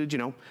HSN includes,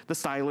 the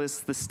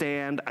stylus, the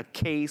stand, a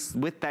case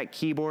with that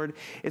keyboard.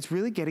 It's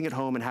really getting it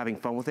home and having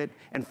fun with it,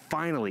 and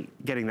finally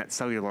getting that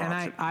cellular option.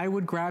 And I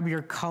would grab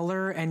your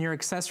color and your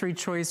accessory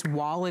choice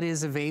while it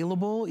is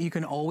available. You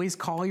can always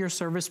call your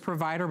service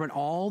provider, but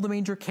all the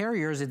major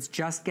carriers, it's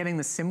just getting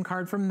the SIM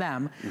card from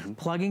them,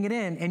 plugging it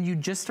in, and you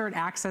just start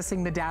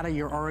accessing the data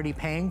you're already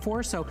paying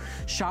for. So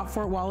shop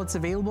for it while it's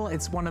available.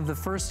 It's one of the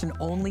first and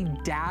only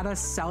data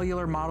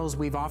cellular models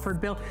we've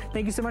offered. Bill,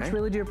 thank you so much.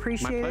 Really do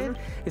appreciate it.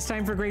 It's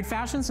time for great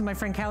fashion. So my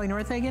friend Callie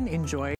Northagen, enjoy.